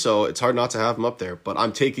potentially, so it's hard not to have him up there. But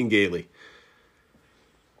I'm taking Gailey.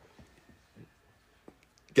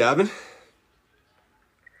 Gavin?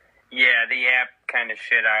 Yeah, the app kind of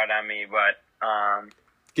shit out on me, but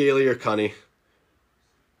Gailey or Cunny?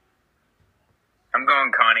 I'm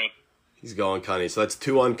going Connie. He's going Cunny. So that's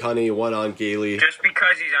 2 on Cunny, 1 on Gailey. Just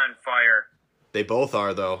because he's on fire. They both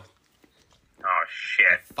are, though. Oh,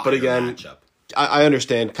 shit. But again, I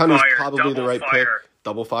understand. Cunny's Fire, probably the right double pick. fire.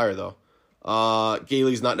 Double fire, though.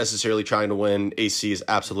 Gailey's not necessarily trying to win. AC is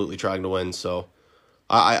absolutely trying to win. So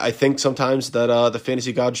I think sometimes that the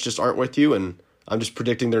fantasy gods just aren't with you, and I'm just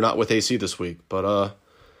predicting they're not with AC this week. But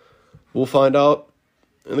we'll find out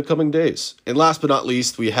in the coming days. And last but not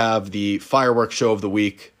least, we have the fireworks show of the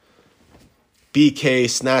week. BK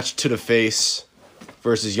snatched to the face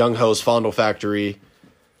versus Young Ho's Fondle Factory.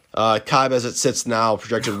 Kaib, as it sits now,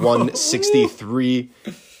 projected 163.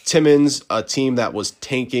 Timmons, a team that was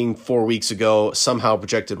tanking 4 weeks ago, somehow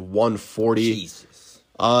projected 140. Jesus.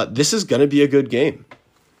 This is going to be a good game.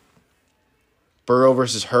 Burrow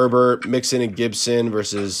versus Herbert, Mixon and Gibson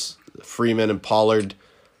versus Freeman and Pollard.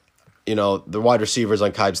 You know, the wide receivers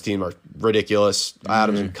on Kaib's team are ridiculous.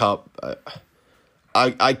 Adams and Kupp.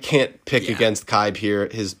 I can't pick against Kaib here.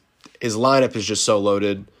 His lineup is just so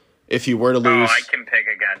loaded. If he were to lose... Oh, I can pick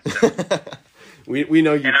against him. we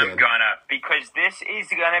know you and can. I'm gonna. Because this is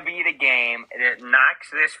gonna be the game that knocks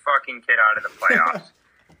this fucking kid out of the playoffs.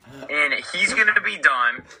 And he's gonna be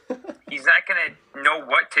done. He's not gonna know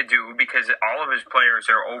what to do because all of his players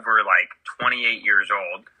are over, 28 years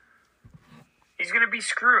old. He's gonna be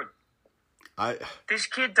screwed. This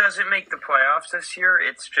kid doesn't make the playoffs this year.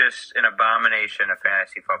 It's just an abomination of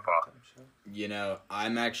fantasy football. You know, I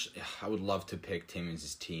would love to pick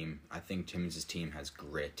Timmons' team. I think Timmons' team has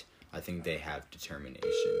grit. I think they have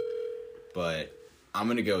determination. But I'm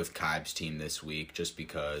going to go with Kaib's team this week just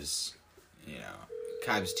because,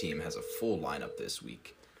 Kaib's team has a full lineup this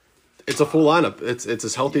week. It's a full lineup. It's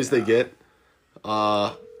as healthy as they get.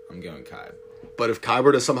 I'm going Kaib. But if Kaib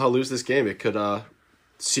were to somehow lose this game, it could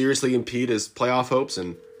seriously impede his playoff hopes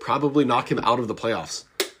and probably knock him out of the playoffs,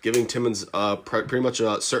 giving Timmons pretty much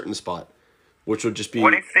a certain spot, which would just be...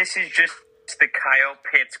 What if this is just the Kyle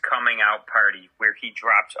Pitts coming out party where he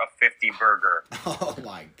drops a 50 burger? Oh,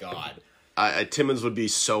 my God. Timmons would be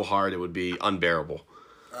so hard, it would be unbearable.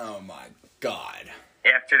 Oh, my God.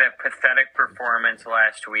 After that pathetic performance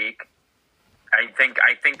last week, I think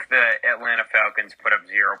the Atlanta Falcons put up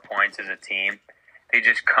 0 points as a team. They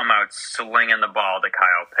just come out slinging the ball to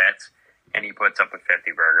Kyle Pitts, and he puts up a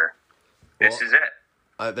 50 burger. This is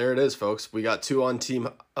it. There it is, folks. We got 2 on Team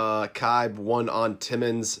Kaib, 1 on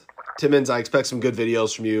Timmons. Timmons, I expect some good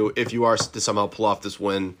videos from you. If you are to somehow pull off this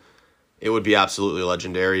win, it would be absolutely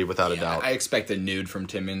legendary, without a doubt. I expect a nude from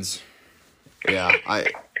Timmons. Yeah,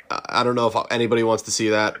 I don't know if anybody wants to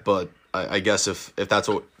see that, but I guess if that's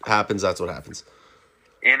what happens, that's what happens.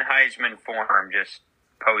 In Heisman form, just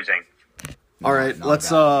posing. All right, let's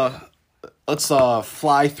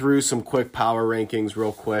fly through some quick power rankings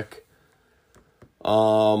real quick.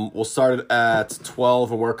 We'll start at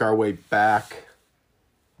 12 and work our way back.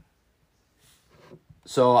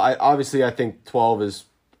 So I think 12 is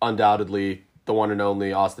undoubtedly the one and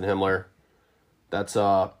only Austin Himmler. That's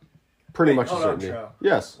pretty much a certainty. Tro.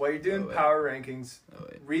 Yes. While you're doing power rankings,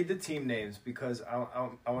 read the team names because I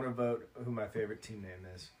want to vote who my favorite team name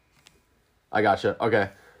is. I gotcha. Okay.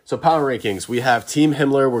 So power rankings. We have Team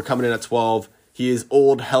Himmler. We're coming in at 12. He is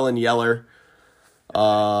old Helen Yeller.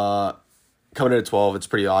 Coming in at 12. It's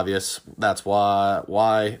pretty obvious. That's why.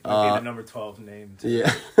 Might be the number 12 name. Too.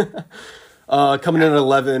 Yeah. Coming in at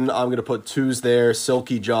 11, I'm going to put 2s there.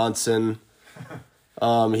 Silky Johnson.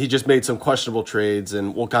 He just made some questionable trades,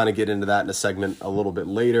 and we'll kind of get into that in a segment a little bit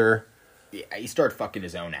later. Yeah, he started fucking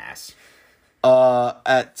his own ass.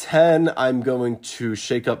 At 10, I'm going to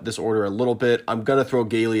shake up this order a little bit. I'm going to throw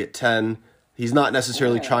Gailey at 10. He's not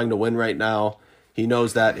necessarily trying to win right now. He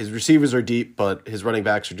knows that his receivers are deep, but his running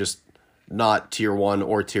backs are just not tier 1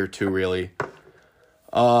 or tier 2, really.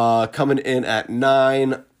 Coming in at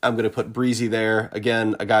 9, I'm going to put Breezy there.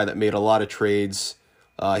 Again, a guy that made a lot of trades.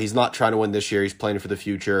 He's not trying to win this year. He's playing for the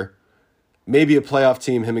future. Maybe a playoff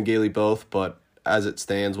team, him and Gailey both, but as it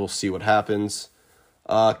stands, we'll see what happens.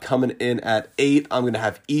 Coming in at 8, I'm going to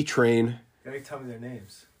have E-Train. You gotta tell me their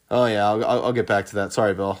names. Oh, yeah, I'll get back to that.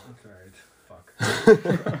 Sorry, Bill. That's alright.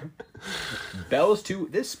 Fuck.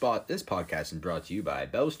 This podcast is brought to you by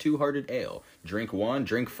Bell's Two-Hearted Ale. Drink 1,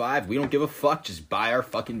 drink 5. We don't give a fuck. Just buy our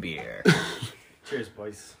fucking beer. Cheers,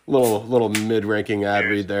 boys. Little mid-ranking ad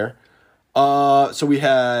read there. So we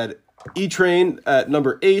had E-Train at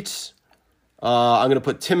number 8. I'm going to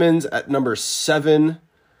put Timmons at number 7.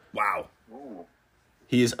 Wow.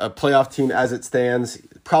 He's a playoff team as it stands.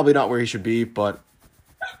 Probably not where he should be, but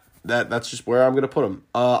that's just where I'm going to put him.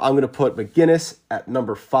 I'm going to put McGinnis at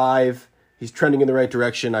number 5. He's trending in the right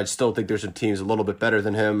direction. I still think there's some teams a little bit better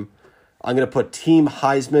than him. I'm going to put Team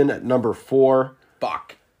Heisman at number 4.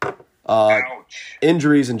 Fuck. Ouch.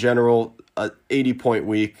 Injuries in general, 80-point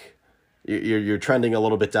week. You're trending a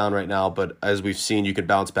little bit down right now, but as we've seen, you can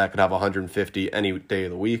bounce back and have 150 any day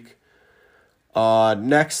of the week.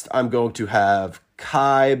 Next, I'm going to have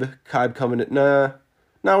Kybe. Kybe coming at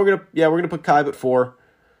we're gonna put Kybe at 4.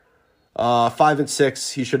 5 and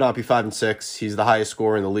 6. He should not be 5 and 6. He's the highest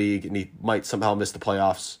scorer in the league, and he might somehow miss the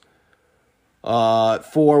playoffs.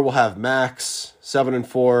 4, we'll have Max. 7 and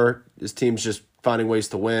 4. His team's just finding ways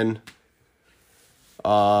to win.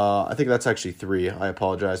 I think that's actually 3. I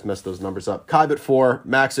apologize, messed those numbers up. Kybe at 4,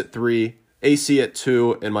 Max at 3, AC at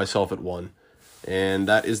 2, and myself at 1. And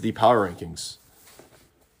that is the power rankings.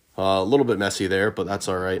 A little bit messy there, but that's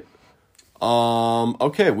all right.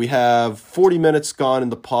 Okay, we have 40 minutes gone in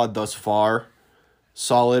the pod thus far.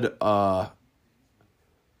 Solid. How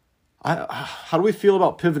do we feel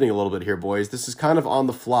about pivoting a little bit here, boys? This is kind of on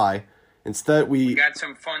the fly. Instead, We got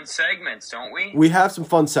some fun segments, don't we? we have some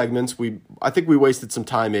fun segments. I think we wasted some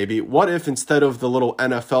time maybe. What if instead of the little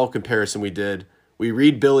NFL comparison we did, we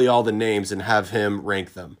read Billy all the names and have him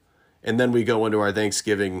rank them? And then we go into our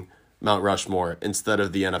Thanksgiving Mount Rushmore instead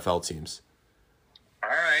of the NFL teams. All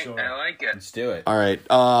right, Sure. I like it. Let's do it. All right.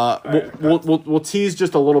 We'll tease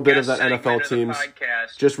just a little bit of that Segment NFL of the teams.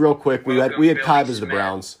 podcast. Just real quick, we had Welcome, Kybe Billy as the Smith.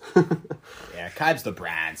 Browns. Yeah, Kybe's the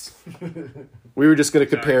Browns. We were just going to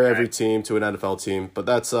compare Okay. every team to an NFL team, but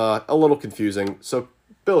that's a little confusing. So,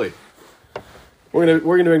 Billy, we're gonna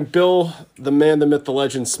bring Bill, the man, the myth, the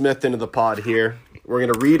legend, Smith into the pod here. We're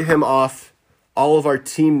gonna read him off all of our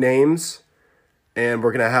team names, and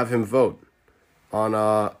we're gonna have him vote on.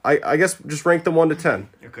 I guess just rank them 1 to 10.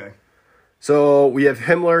 Okay. So we have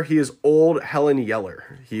Himmler. He is old Helen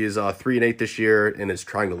Yeller. He is 3 and 8 this year and is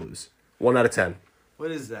trying to lose. 1 out of 10. What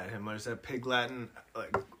is that, Himmler? Is that Pig Latin?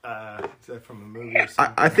 Like, is that from a movie or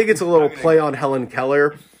something? I think it's a little I'm gonna- play on Helen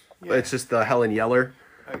Keller. Yeah. It's just the Helen Yeller.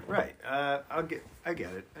 Right. I get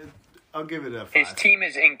it. I'll give it a 5. His team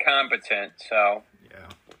is incompetent, so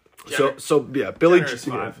Yeah. So yeah, Billy Generous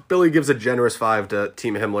 5. Billy gives a generous 5 to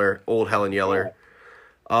Team Himmler, old Helen Yeller.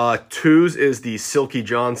 2s is the Silky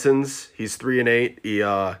Johnsons. He's 3 and 8. He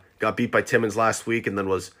got beat by Timmons last week and then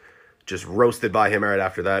was just roasted by him right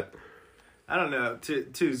after that. I don't know.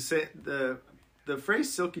 To say the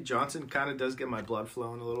phrase "Silky Johnson" kind of does get my blood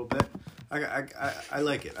flowing a little bit. I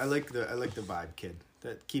like it. I like the vibe, kid.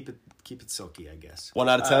 That keep it silky, I guess. 1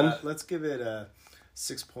 out of 10. Let's give it a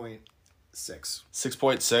 6.6.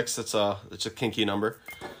 6.6. That's a kinky number.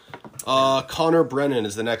 Connor Brennan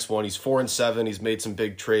is the next one. He's 4 and 7. He's made some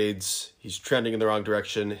big trades. He's trending in the wrong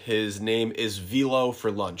direction. His name is Velo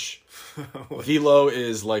for lunch. Velo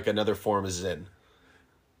is like another form of Zin.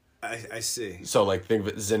 I see. So like think of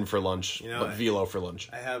it Zin for lunch, You know, but Velo for lunch.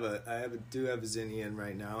 I have a Zinnian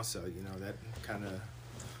right now, so that kind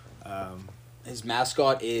of His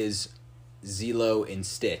mascot is Zelo and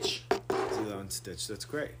Stitch. Zelo and Stitch. That's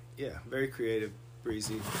great. Yeah, very creative,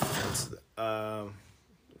 breezy.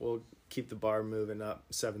 We'll keep the bar moving up.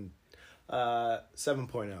 7.0.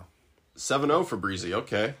 7-0 for Breezy.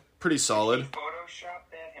 Okay, pretty solid. Photoshop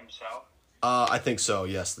that himself. I think so.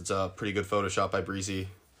 Yes, that's a pretty good Photoshop by Breezy.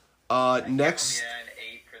 Next, Yeah, an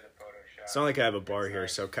 8 for the Photoshop. It's not like I have a bar here,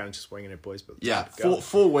 so kind of just winging it, boys. But yeah, go.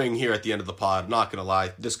 full wing here at the end of the pod. Not gonna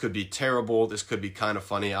lie, this could be terrible. This could be kind of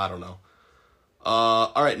funny. I don't know.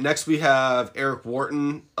 All right, next we have Eric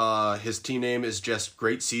Wharton. His team name is just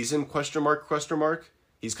Great Season ?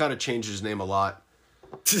 He's kind of changed his name a lot.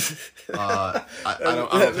 I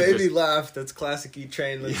don't That think made me there's- laugh. That's classic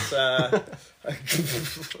E-Train. Let's.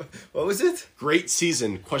 What was it? Great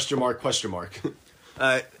Season ?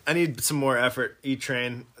 I need some more effort.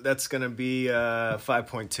 E-Train. That's gonna be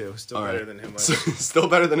 5.2. Still All better right. than him. Still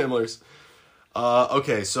better than Himmler's.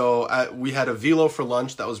 Okay, so we had a velo for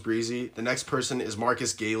lunch. That was Breezy. The next person is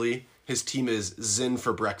Marcus Gailey. His team is Zin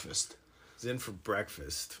for breakfast. Zin for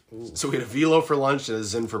breakfast. Ooh. So we had a velo for lunch and a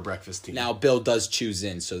Zin for breakfast team. Now, Bill does choose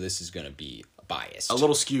Zin, so this is going to be biased. A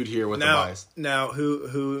little skewed here with the bias. Now,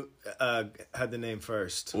 who had the name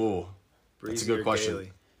first? Ooh, Breezy that's a good or question.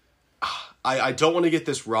 Gailey? I don't want to get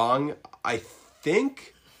this wrong. I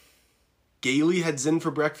think Gailey had Zin for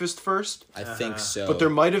breakfast first. I think so. But there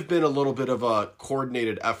might have been a little bit of a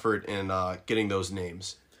coordinated effort in getting those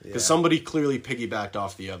names. Because Yeah. somebody clearly piggybacked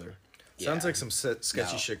off the other. Sounds Yeah. like some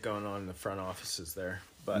sketchy No. shit going on in the front offices there.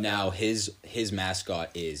 But Now, his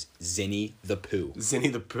mascot is Zinny the Pooh.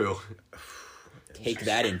 Zinny the Pooh. Take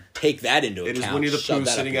that into It account. is Winnie the Shove Pooh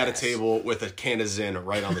that up sitting your at a ass. table with a can of Zin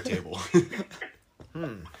right on the table.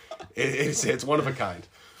 It's one of a kind.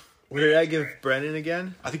 what did I give Brennan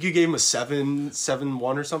again? I think you gave him a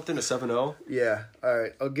 7-1 or something, a 7-0. Yeah. All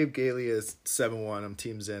right. I'll give Gailey a 7-1. I'm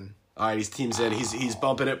team Zin. All right, he's team Zin. He's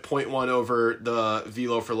bumping it 0.1 over the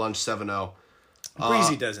velo for lunch 7-0.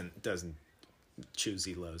 Breezy doesn't choose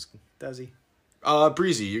Elos, does he?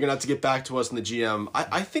 Breezy, you're gonna have to get back to us in the GM.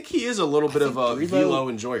 I think he is a little bit of a think velo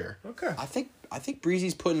enjoyer. Okay. I think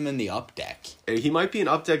Breezy's putting him in the up deck. He might be an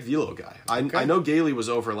up deck velo guy. I know Gailey was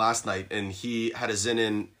over last night and he had a Zin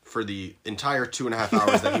in for the entire 2.5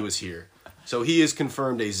 hours that he was here. So he is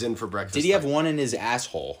confirmed a Zin for breakfast. Did he have night. one in his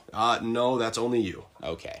asshole? No, that's only you.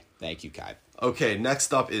 Okay, thank you, Kai. Okay,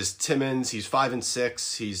 next up is Timmons. He's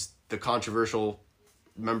 5-6. He's the controversial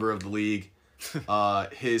member of the league.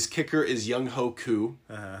 His kicker is Young Ho Koo,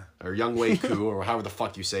 or Young Wei Koo, or however the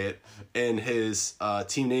fuck you say it. And his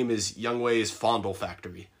team name is Young Wei's Fondle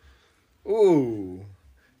Factory. Ooh,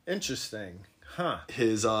 interesting, huh?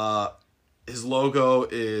 His logo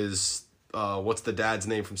is what's the dad's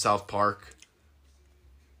name from South Park?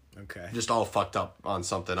 Okay. Just all fucked up on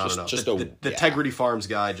something. I don't know. just the yeah. Tegrity Farms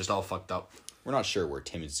guy, just all fucked up. We're not sure where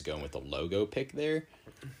Timmons is going with the logo pick there.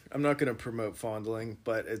 I'm not going to promote fondling,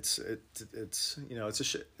 but it's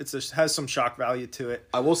has some shock value to it.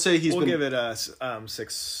 I will say We'll give it a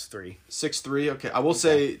 6-3. 6-3. Okay, I will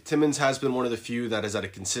say Timmons has been one of the few that has had a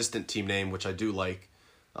consistent team name, which I do like.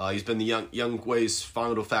 He's been the Young Wei's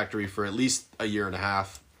Fondle Factory for at least a year and a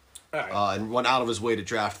half. All right. And went out of his way to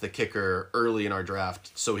draft the kicker early in our draft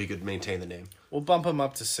so he could maintain the name. We'll bump him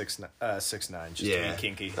up to 6'9", just to be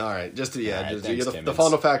kinky. All right, just to, All right, thanks, the Timmons.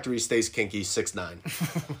 Fondle Factory stays kinky,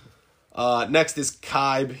 6'9". Next is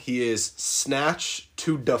Kaib. He is Snatch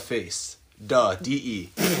to da Face. Duh,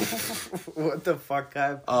 D-E. What the fuck,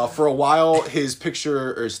 guy? For a while, his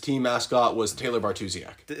picture or his team mascot was Taylor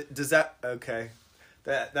Bartusiak. Does that okay?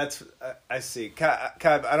 That's I see.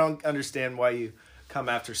 Cab, I don't understand why you come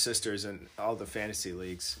after sisters in all the fantasy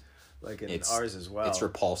leagues, like in ours as well. It's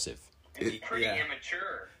repulsive. It's pretty yeah.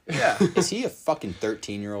 immature. Yeah. Is he a fucking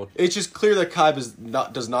 13-year-old? It's just clear that Kaib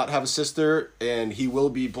does not have a sister, and he will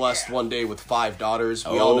be blessed one day with 5 daughters.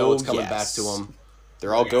 We all know what's coming back to him.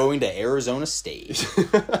 They're all going to Arizona State.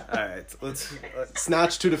 All right. Let's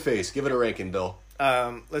Snatch to the face. Give it a ranking, Bill.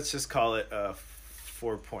 let's just call it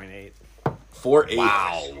 4.8. 4-8.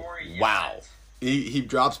 Wow. Wow. He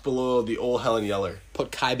drops below the old Helen Yeller.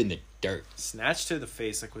 Put Kaib in the dirt. Snatch to the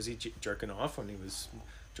face. Like, was he jerking off when he was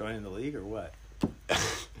joining the league or what?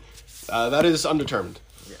 That is undetermined.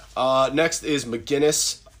 Yeah. Next is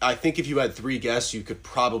McGinnis. I think if you had 3 guesses, you could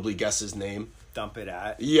probably guess his name. Dump it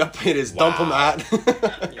at. Yep, it is. Dump him at.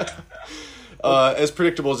 Yeah. As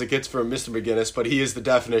predictable as it gets for Mr. McGinnis, but he is the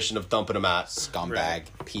definition of dumping him at. Scumbag. Right.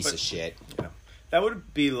 Piece of shit. Yeah. That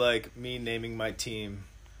would be like me naming my team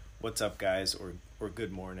 "What's up, guys?" or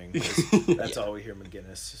 "Good morning." 'Cause that's all we hear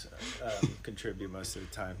McGinnis contribute most of the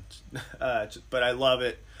time. But I love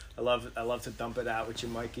it. I love to dump it out with you,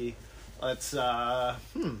 Mikey. Let's. Yeah,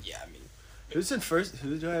 I mean, Who's in first?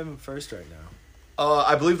 Who do I have in first right now?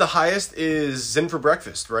 I believe the highest is Zin for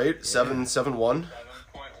breakfast, right? 7-1. 7.1.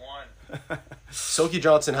 Silky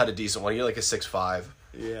Johnson had a decent one. He had like a 6.5.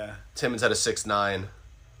 Yeah. Timmons had a 6.9.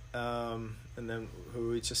 And then who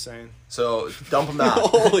were we just saying? So dump him out.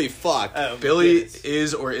 holy fuck. Billy McGinnis.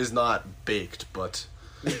 is or is not baked, but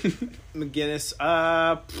McGinnis.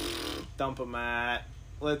 Dump him at.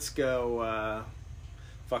 Let's go.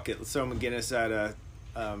 Fuck it. Let's throw McGinnis at a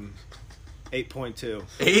 8.2.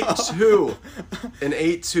 8-2. An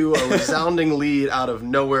 8-2, a resounding lead out of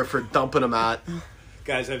nowhere for dumping him at.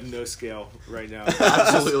 Guys, I have no scale right now.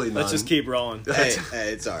 Absolutely none. Let's just keep rolling. Hey,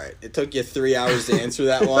 it's all right. It took you 3 hours to answer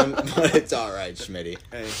that one, but it's all right, Schmitty.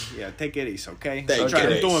 Hey, yeah, take it easy, okay? Take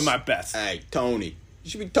I'm it easy. doing my best. Hey, Tony. You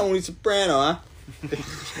should be Tony Soprano, huh?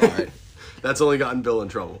 All right. That's only gotten Bill in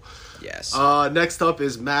trouble. Yes. Next up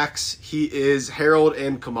is Max. He is Harold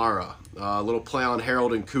and Kamara. A little play on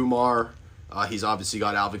Harold and Kumar. He's obviously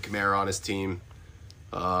got Alvin Kamara on his team.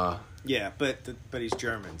 Yeah, but he's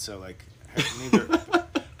German, so like neither.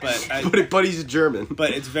 but he's German.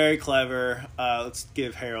 But it's very clever. Let's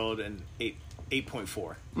give Harold an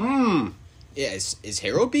 8.4. Yeah, is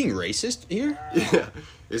Harold being racist here? Yeah.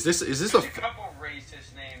 Is this a couple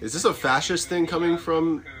racist names. Is this a fascist thing coming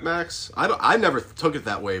from Max? I never took it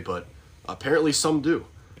that way, but apparently some do.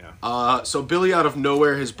 Yeah. So Billy out of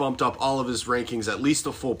nowhere has bumped up all of his rankings at least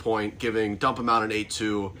a full point, giving Dump Him Out an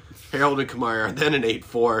 8.2, Harold and Kamara then an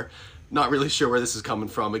 8.4. Not really sure where this is coming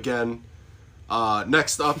from again.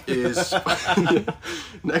 Next up is Gavin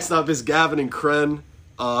and Kren,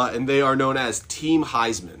 and they are known as Team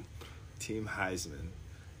Heisman. Team Heisman.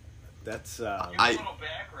 That's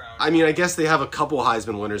I mean, I guess they have a couple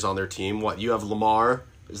Heisman winners on their team. What, you have Lamar?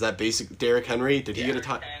 Is that basic? Derrick Henry? Did he get a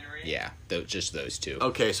tie? Yeah, just those two.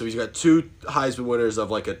 Okay, so he's got 2 Heisman winners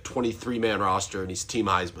of like a 23-man roster, and he's Team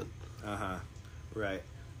Heisman. Right.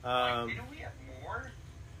 Didn't we have more?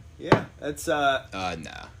 Yeah, that's Nah.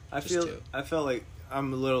 I felt like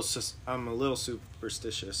I'm a little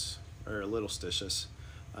superstitious or a little stitious.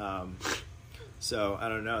 So I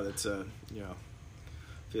don't know. That's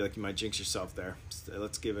I feel like you might jinx yourself there.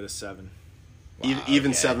 Let's give it a 7. Wow,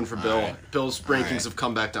 even 7 for Bill. Right. Bill's rankings have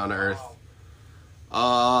come back down to earth.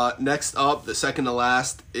 Next up, the second to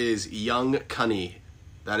last is Young Cunny.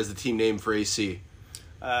 That is the team name for AC.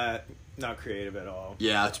 Not creative at all.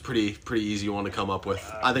 Yeah, it's pretty easy one to come up with.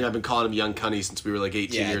 I think I've been calling him Young Cunny since we were like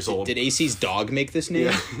 18 years old. Did AC's dog make this name?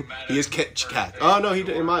 Yeah. He is Cat. Oh, no, he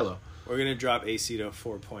did in Milo. We're going to drop AC to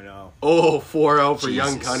 4.0. Oh, 4-0 for Jesus.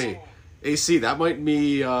 Young Cunny. AC, that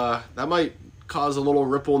might cause a little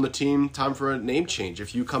ripple in the team. Time for a name change.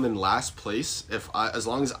 If you come in last place, as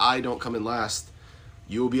long as I don't come in last,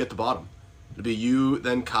 you will be at the bottom. It'll be you,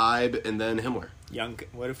 then Kaib, and then Himmler.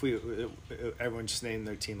 What if everyone just named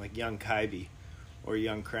their team like Young Kaiby or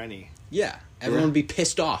Young Crenny? Yeah, everyone would be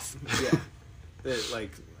pissed off. Yeah.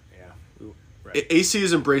 Right. AC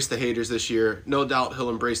has embraced the haters this year. No doubt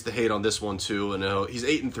he'll embrace the hate on this one too. And he's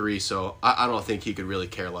 8-3, so I don't think he could really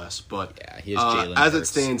care less. But yeah, he has Jalen as it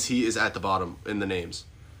Hurts. stands, he is at the bottom in the names.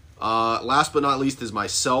 Last but not least is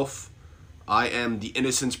myself. I am the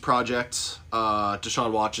Innocence Project.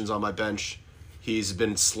 Deshaun Watson's on my bench. He's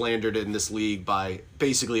been slandered in this league by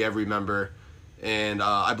basically every member. And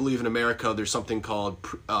I believe in America there's something called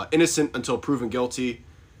innocent until proven guilty.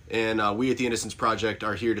 And we at the Innocence Project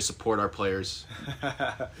are here to support our players.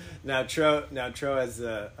 Now Tro has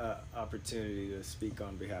the opportunity to speak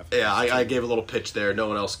on behalf of Yeah, I gave a little pitch there. No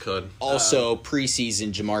one else could. Also,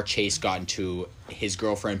 preseason, Jamar Chase got into his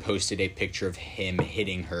girlfriend posted a picture of him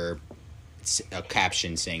hitting her, a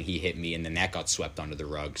caption saying he hit me, and then that got swept under the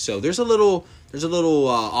rug. So there's a little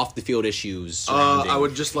off the field issues surrounding. I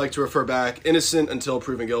would just like to refer back, innocent until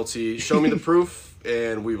proven guilty. Show me the proof,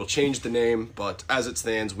 and we will change the name. But as it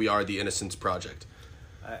stands, we are the Innocence Project.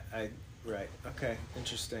 Right. Okay.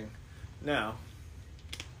 Interesting. Now,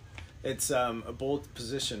 it's a bold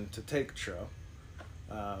position to take, Tro.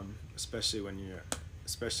 Especially when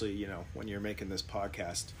you're making this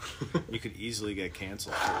podcast, you could easily get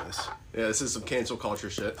canceled for this. Yeah, this is some cancel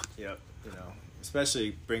culture shit. Yep.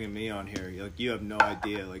 Especially bringing me on here. You have no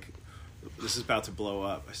idea. Like, this is about to blow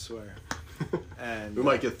up. I swear. And we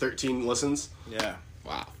might get 13 listens. Yeah.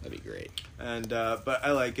 Wow, that'd be great. And but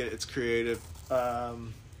I like it. It's creative.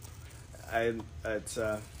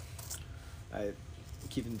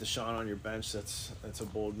 Keeping Deshaun on your bench. That's a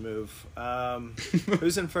bold move.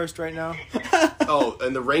 Who's in first right now? Oh,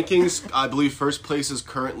 and the rankings, I believe first place is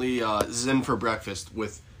currently Zen for Breakfast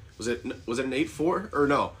with was it an 8-4 or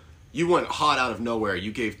no? You went hot out of nowhere.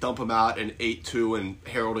 You gave Dump Him Out an 8-2 and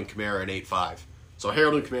Harold and Kamara an 8-5. So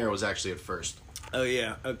Harold and Kamara was actually at first. Oh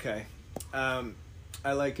yeah, okay.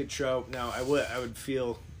 I like it, Tro. Now I would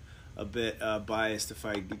feel a bit biased if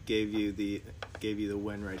I gave you the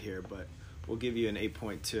win right here, but we'll give you an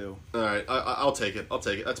 8.2. All right, I'll take it.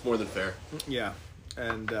 That's more than fair. Yeah,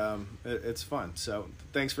 and it's fun. So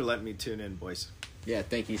thanks for letting me tune in, boys. Yeah,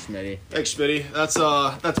 thank you, Smitty. Thanks, Smitty.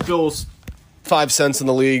 That's Bill's 5 cents in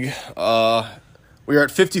the league. We are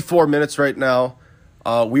at 54 minutes right now.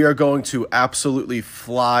 We are going to absolutely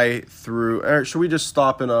fly through. Or should we just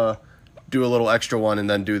stop and do a little extra one and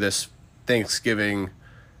then do this Thanksgiving?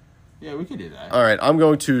 Yeah, we can do that. All right, I'm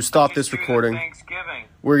going to stop this recording. Thanksgiving.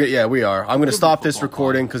 We are. I'm going to stop this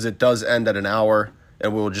recording because it does end at an hour,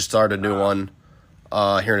 and we'll just start a new one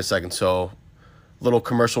here in a second. So, little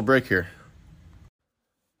commercial break here.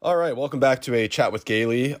 All right, welcome back to a chat with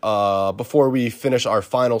Gailey. Before we finish our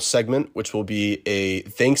final segment, which will be a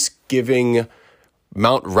Thanksgiving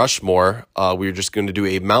Mount Rushmore. We're just going to do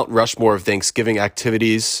a Mount Rushmore of Thanksgiving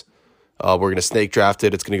activities. We're going to snake draft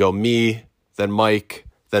it. It's going to go me, then Mike,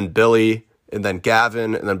 then Billy, and then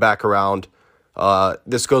Gavin, and then back around.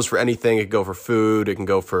 This goes for anything. It can go for food. It can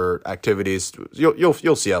go for activities.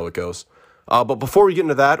 You'll see how it goes. But before we get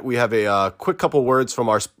into that, we have a quick couple words from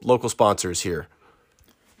our local sponsors here.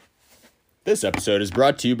 This episode is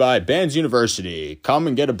brought to you by Bands University. Come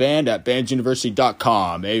and get a band at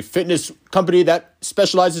bandsuniversity.com, a fitness company that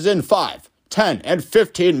specializes in 5, 10, and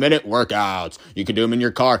 15-minute workouts. You can do them in your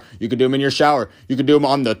car. You can do them in your shower. You can do them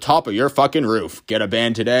on the top of your fucking roof. Get a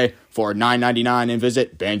band today for $9.99 and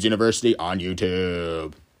visit Bands University on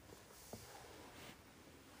YouTube.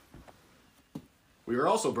 We are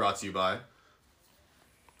also brought to you by...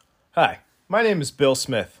 Hi, my name is Bill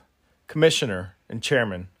Smith, Commissioner and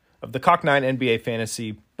Chairman of the Cock9 NBA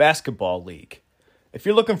Fantasy Basketball League. If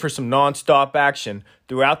you're looking for some non-stop action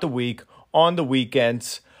throughout the week, on the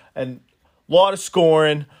weekends, and a lot of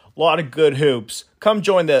scoring, a lot of good hoops, come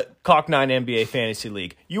join the Cock9 NBA Fantasy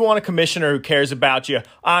League. You want a commissioner who cares about you?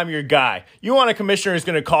 I'm your guy. You want a commissioner who's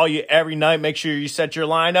going to call you every night, make sure you set your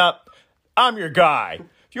lineup? I'm your guy.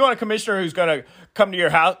 If you want a commissioner who's going to come to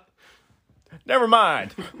your house, never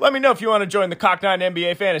mind. Let me know if you want to join the Cock9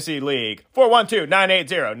 NBA Fantasy League.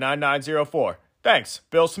 412-980-9904. Thanks,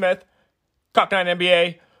 Bill Smith, Cock9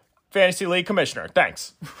 NBA Fantasy League Commissioner.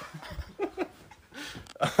 Thanks.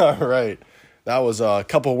 All right. That was a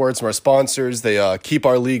couple words from our sponsors. They keep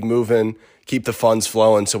our league moving, keep the funds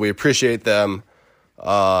flowing, so we appreciate them.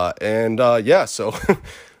 So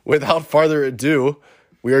without further ado,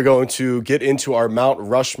 we are going to get into our Mount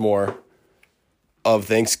Rushmore of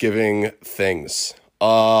Thanksgiving things.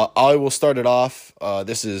 I will start it off.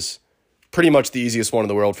 This is pretty much the easiest one in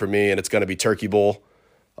the world for me, and it's going to be Turkey Bowl.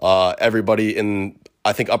 Everybody in,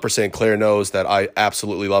 I think, Upper St. Clair knows that I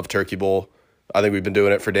absolutely love Turkey Bowl. I think we've been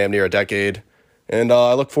doing it for damn near a decade, and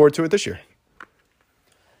I look forward to it this year.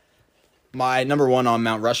 My number one on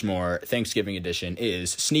Mount Rushmore Thanksgiving edition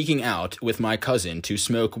is sneaking out with my cousin to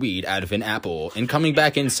smoke weed out of an apple and coming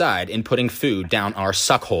back inside and putting food down our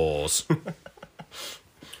suck holes.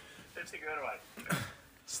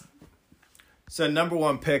 So number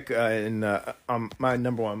one pick my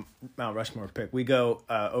number one Mount Rushmore pick, we go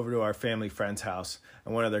over to our family friend's house,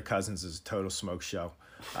 and one of their cousins is a total smoke show.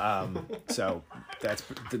 So that's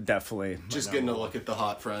definitely Just getting a look at the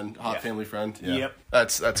hot family friend. Yeah. Yep.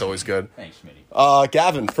 That's always good. Thanks, Smitty.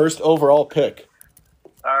 Gavin, first overall pick.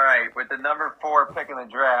 All right, with the number 4 pick in the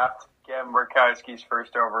draft, Gavin Burkowski's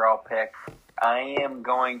first overall pick, I am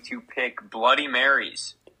going to pick Bloody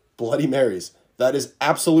Marys. Bloody Marys. That is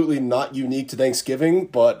absolutely not unique to Thanksgiving,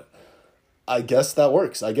 but I guess that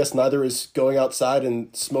works. I guess neither is going outside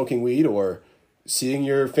and smoking weed or seeing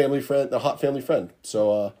your family friend, a hot family friend. So,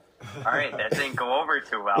 all right, that didn't go over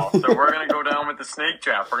too well. So we're going to go down with the snake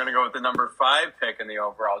draft. We're going to go with the number 5 pick in the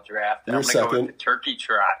overall draft. And I'm going to go with the turkey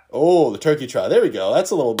trot. Oh, the turkey trot. There we go. That's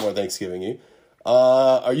a little more Thanksgiving-y.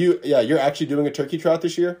 You're actually doing a turkey trot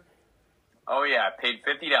this year? Oh, yeah, I paid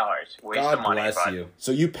 $50. Waste God of money, bless bud. you.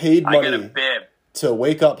 So you paid I got a money bib. to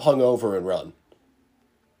wake up hungover and run.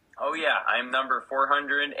 Oh, yeah, I'm number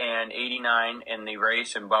 489 in the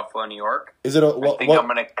race in Buffalo, New York. Is it I think I'm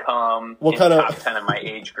going to come in top 10 of my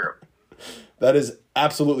age group. That is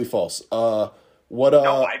absolutely false. No,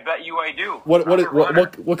 I bet you I do. What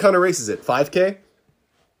kind of race is it? 5K?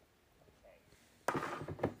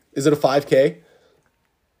 Is it a 5K?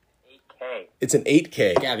 8K. It's an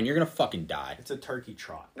 8K. Gavin, you're going to fucking die. It's a turkey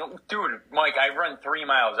trot. No, dude, Mike, I run 3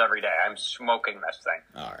 miles every day. I'm smoking this thing.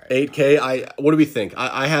 All right. 8K. What do we think?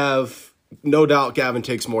 I have no doubt Gavin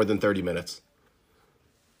takes more than 30 minutes.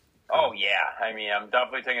 Oh, yeah. I mean, I'm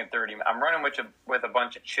definitely taking 30. I'm running with a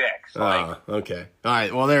bunch of chicks. Okay. All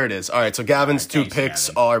right. Well, there it is. All right. So Gavin's two picks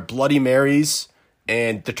Gavin. are Bloody Marys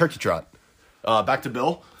and the turkey trot. Back to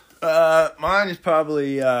Bill. Mine is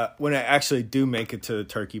probably when I actually do make it to the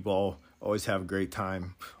turkey bowl. Always have a great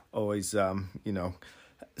time. Always,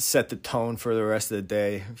 set the tone for the rest of the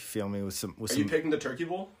day. You feel me? With some. Are you picking the turkey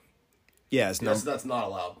bowl? Yeah, That's not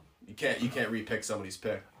allowed. You can't repick somebody's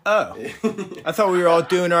pick. Oh, I thought we were all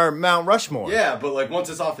doing our Mount Rushmore. Yeah, but like once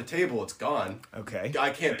it's off the table, it's gone. Okay.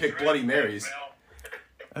 I can't pick Bloody Marys.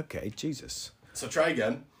 Okay, Jesus. So try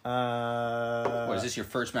again. What, is this your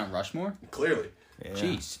first Mount Rushmore? Clearly. Yeah.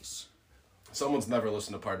 Jesus. Someone's never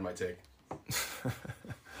listened to Pardon My Take.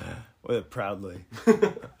 With it proudly.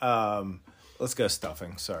 Let's go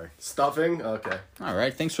stuffing. Sorry. Stuffing? Okay. All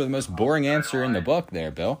right. Thanks for the most boring answer in the book there,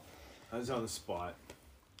 Bill. I was on the spot.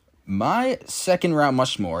 My second Mount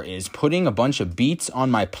Rushmore is putting a bunch of beets on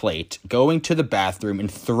my plate, going to the bathroom, and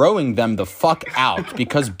throwing them the fuck out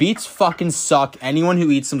because beets fucking suck. Anyone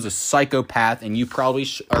who eats them is a psychopath, and you probably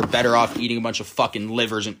are better off eating a bunch of fucking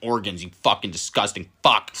livers and organs, you fucking disgusting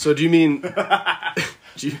fuck. So do you mean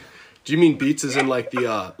do you mean beets as in like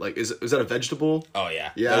the like is that a vegetable? Oh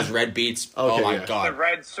yeah. Yeah. Those red beets. Okay, oh my yeah. The god.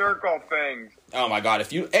 red circle things. Oh my god.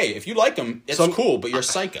 If you like them, it's cool, but you're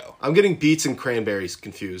psycho. I'm getting beets and cranberries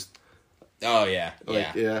confused. Oh yeah.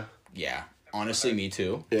 Like, Yeah. yeah. Honestly, me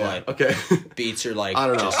too. Yeah. But Okay. beets are like I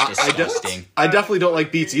don't know. just disgusting. I definitely don't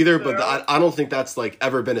like beets either, but I don't think that's like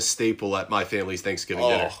ever been a staple at my family's Thanksgiving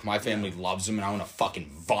dinner. Oh, my family loves them, and I want to fucking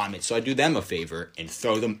vomit. So I do them a favor and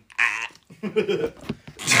throw them at.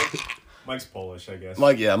 Mike's Polish, I guess.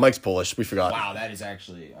 Mike's Polish. We forgot. Wow, that is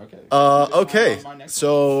actually okay. Okay.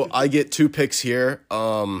 So I get 2 picks here.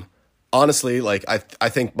 Honestly, like I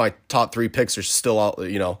think my top 3 picks are still all,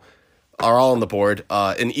 are all on the board.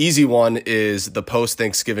 An easy one is the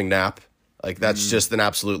post-Thanksgiving nap. Like that's just an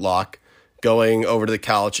absolute lock. Going over to the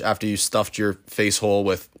couch after you stuffed your face hole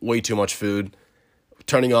with way too much food,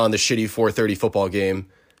 turning on the shitty 4:30 football game,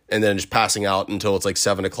 and then just passing out until it's like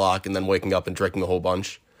 7 o'clock, and then waking up and drinking a whole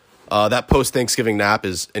bunch. That post-Thanksgiving nap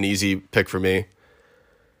is an easy pick for me.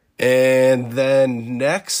 And then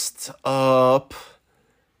next up,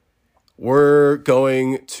 we're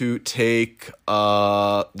going to take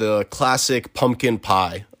the classic pumpkin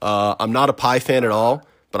pie. I'm not a pie fan at all,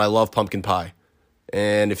 but I love pumpkin pie.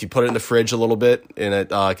 And if you put it in the fridge a little bit and it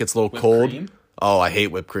gets a little cold. Cream? Oh, I hate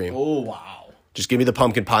whipped cream. Oh wow. Just give me the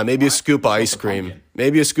pumpkin pie. Maybe a scoop of ice cream. pumpkin.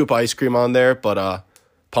 Maybe a scoop of ice cream on there, but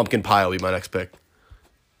pumpkin pie will be my next pick.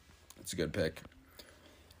 That's a good pick.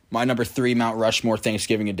 My number 3 Mount Rushmore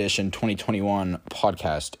Thanksgiving Edition 2021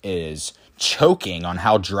 podcast is choking on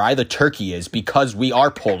how dry the turkey is because we are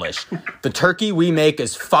Polish. The turkey we make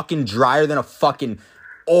is fucking drier than a fucking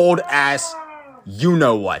old ass you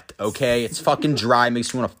know what, okay? It's fucking dry,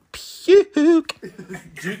 makes me want to puke.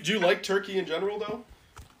 Do you like turkey in general, though?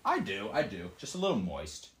 I do. Just a little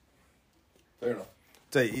moist. Fair enough.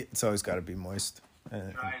 It's always got to be moist. Dry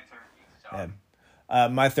turkey. Yeah.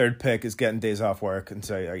 My third pick is getting days off work, and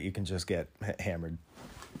so you can just get hammered.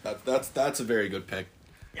 That's a very good pick.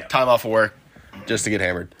 Yep. Time off of work just to get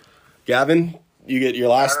hammered. Gavin, you get your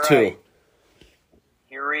last All 2. right.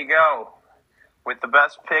 Here we go. With the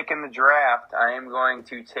best pick in the draft, I am going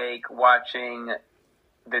to take watching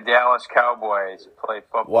the Dallas Cowboys play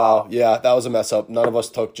football. Wow, yeah, that was a mess up. None of us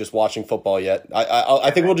took just watching football yet. I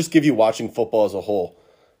think we'll just give you watching football as a whole.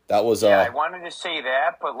 That was Yeah, I wanted to say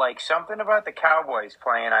that, but like something about the Cowboys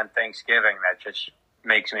playing on Thanksgiving that just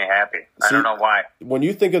makes me happy. I don't know why. When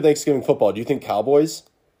you think of Thanksgiving football, do you think Cowboys?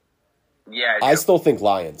 Yeah, I still think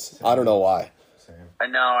Lions. I don't know why.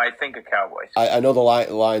 No, I think of Cowboys. I know the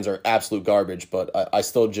Lions are absolute garbage, but I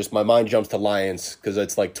still just, my mind jumps to Lions because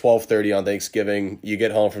it's like 12:30 on Thanksgiving. You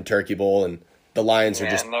get home from Turkey Bowl, and the Lions are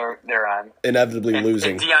just and they're on. inevitably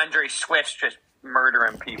losing. And DeAndre Swift's just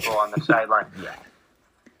murdering people on the sideline.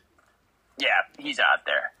 Yeah, he's out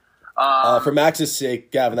there. For Max's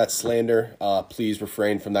sake, Gavin, that's slander. Please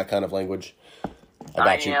refrain from that kind of language.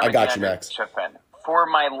 I got you, Max. For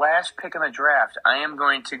my last pick in the draft, I am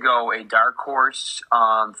going to go a dark horse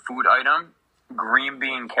food item, green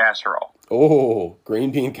bean casserole. Oh,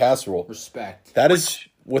 green bean casserole. Respect. That is,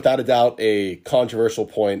 without a doubt, a controversial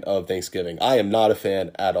point of Thanksgiving. I am not a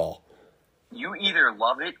fan at all. You either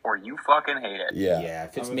love it or you fucking hate it. Yeah,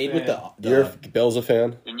 if it's made with the You're Bill's a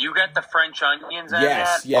fan? And you got the French onions on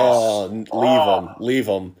Yes, that? yes. Oh, leave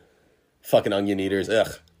them. Fucking onion eaters. Ugh.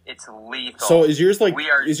 It's lethal. So is yours like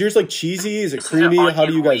cheesy? Is it This is creamy? an How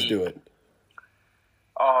do you onion guys leaf. do it?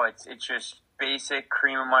 Oh, it's just basic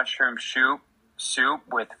cream of mushroom soup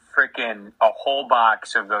with freaking a whole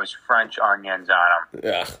box of those French onions on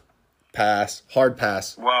them. Ugh. Pass. Hard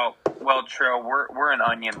pass. Well, Tro, we're an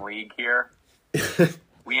onion league here.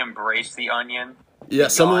 We embrace the onion. Yeah,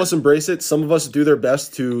 some of us embrace it. Some of us do their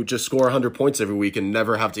best to just score 100 points every week and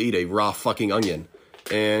never have to eat a raw fucking onion.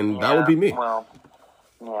 And that would be me. Well,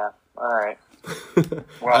 yeah, all right.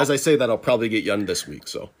 Well, As I say that, I'll probably get Yun this week.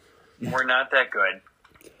 So we're not that good.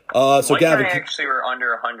 So Mike Gavin, and I actually were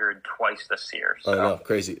under 100 twice this year. So. I know,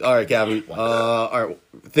 crazy. All right, Gavin. All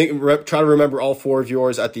right, try to remember all 4 of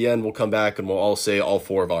yours. At the end, we'll come back and we'll all say all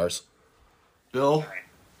 4 of ours. Bill.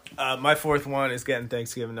 My fourth one is getting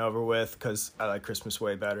Thanksgiving over with because I like Christmas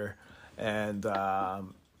way better, and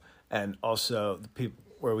also the people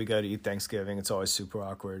where we go to eat Thanksgiving, it's always super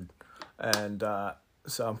awkward, and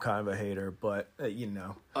so I'm kind of a hater, but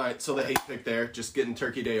All right, so the hate pick there, just getting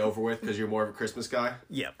Turkey Day over with because you're more of a Christmas guy.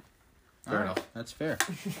 Yep. Fair enough. That's fair.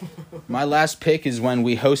 My last pick is when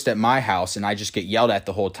we host at my house and I just get yelled at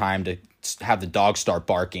the whole time to have the dogs start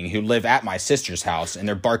barking, who live at my sister's house, and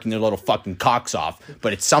they're barking their little fucking cocks off,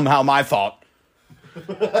 but it's somehow my fault.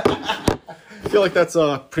 I feel like that's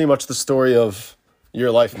pretty much the story of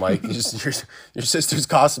your life, Mike. Your sister's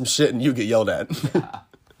caused some shit and you get yelled at.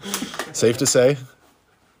 Safe to say?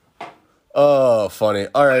 Oh, funny.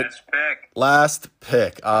 All right. Last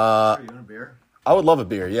pick. You want a beer? I would love a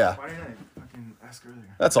beer, yeah. Why didn't I fucking ask earlier?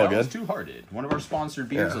 That's all Bell's good. Two Hearted, one of our sponsored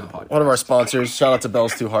beers of the podcast. One of our sponsors. Shout out to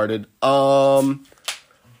Bell's Two Hearted. All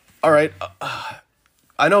right.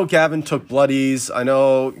 I know Gavin took bloodies. I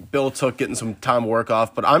know Bill took getting some time of work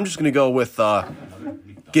off, but I'm just going to go with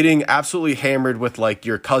getting absolutely hammered with like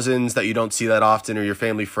your cousins that you don't see that often or your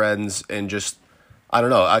family friends, and just, I don't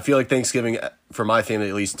know. I feel like Thanksgiving, for my family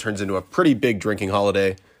at least, turns into a pretty big drinking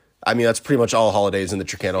holiday. I mean, that's pretty much all holidays in the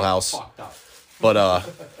Tricano house. But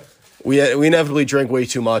we inevitably drink way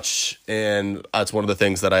too much, and that's one of the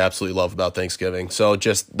things that I absolutely love about Thanksgiving. So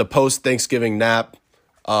just the post-Thanksgiving nap,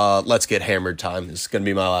 let's get hammered time is going to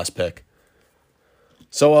be my last pick.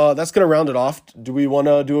 So that's going to round it off. Do we want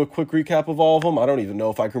to do a quick recap of all of them? I don't even know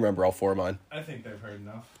if I can remember all four of mine. I think they've heard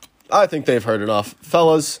enough. I think they've heard enough.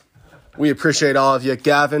 Fellas, we appreciate all of you.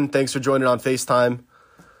 Gavin, thanks for joining on FaceTime.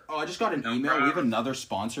 Oh, I just got an email. We have another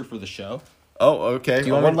sponsor for the show. Oh, okay.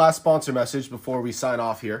 you want One me- last sponsor message before we sign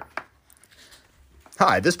off here.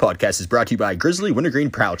 Hi, this podcast is brought to you by Grizzly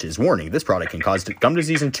Wintergreen Pouches. Warning, this product can cause gum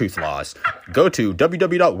disease and tooth loss. Go to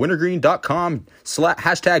www.wintergreen.com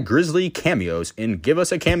 /Grizzly Cameos and give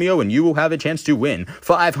us a cameo and you will have a chance to win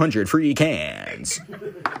 500 free cans.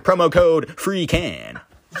 Promo code FREECAN.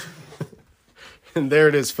 And there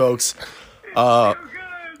it is, folks.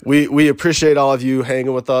 We appreciate all of you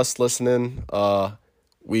hanging with us, listening.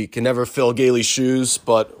 We can never fill Gailey's shoes,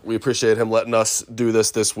 but we appreciate him letting us do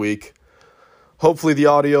this week. Hopefully the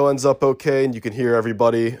audio ends up okay and you can hear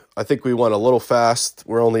everybody. I think we went a little fast.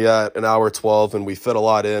 We're only at an hour 12 and we fit a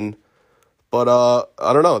lot in. But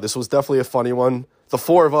I don't know. This was definitely a funny one. The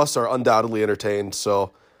four of us are undoubtedly entertained,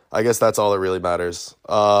 so I guess that's all that really matters.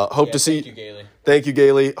 Hope to see. Thank you, Gailey. Thank you,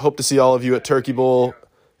 Gailey. Hope to see all of you at Turkey Bowl.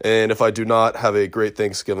 And if I do not, have a great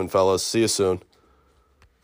Thanksgiving, fellas. See you soon.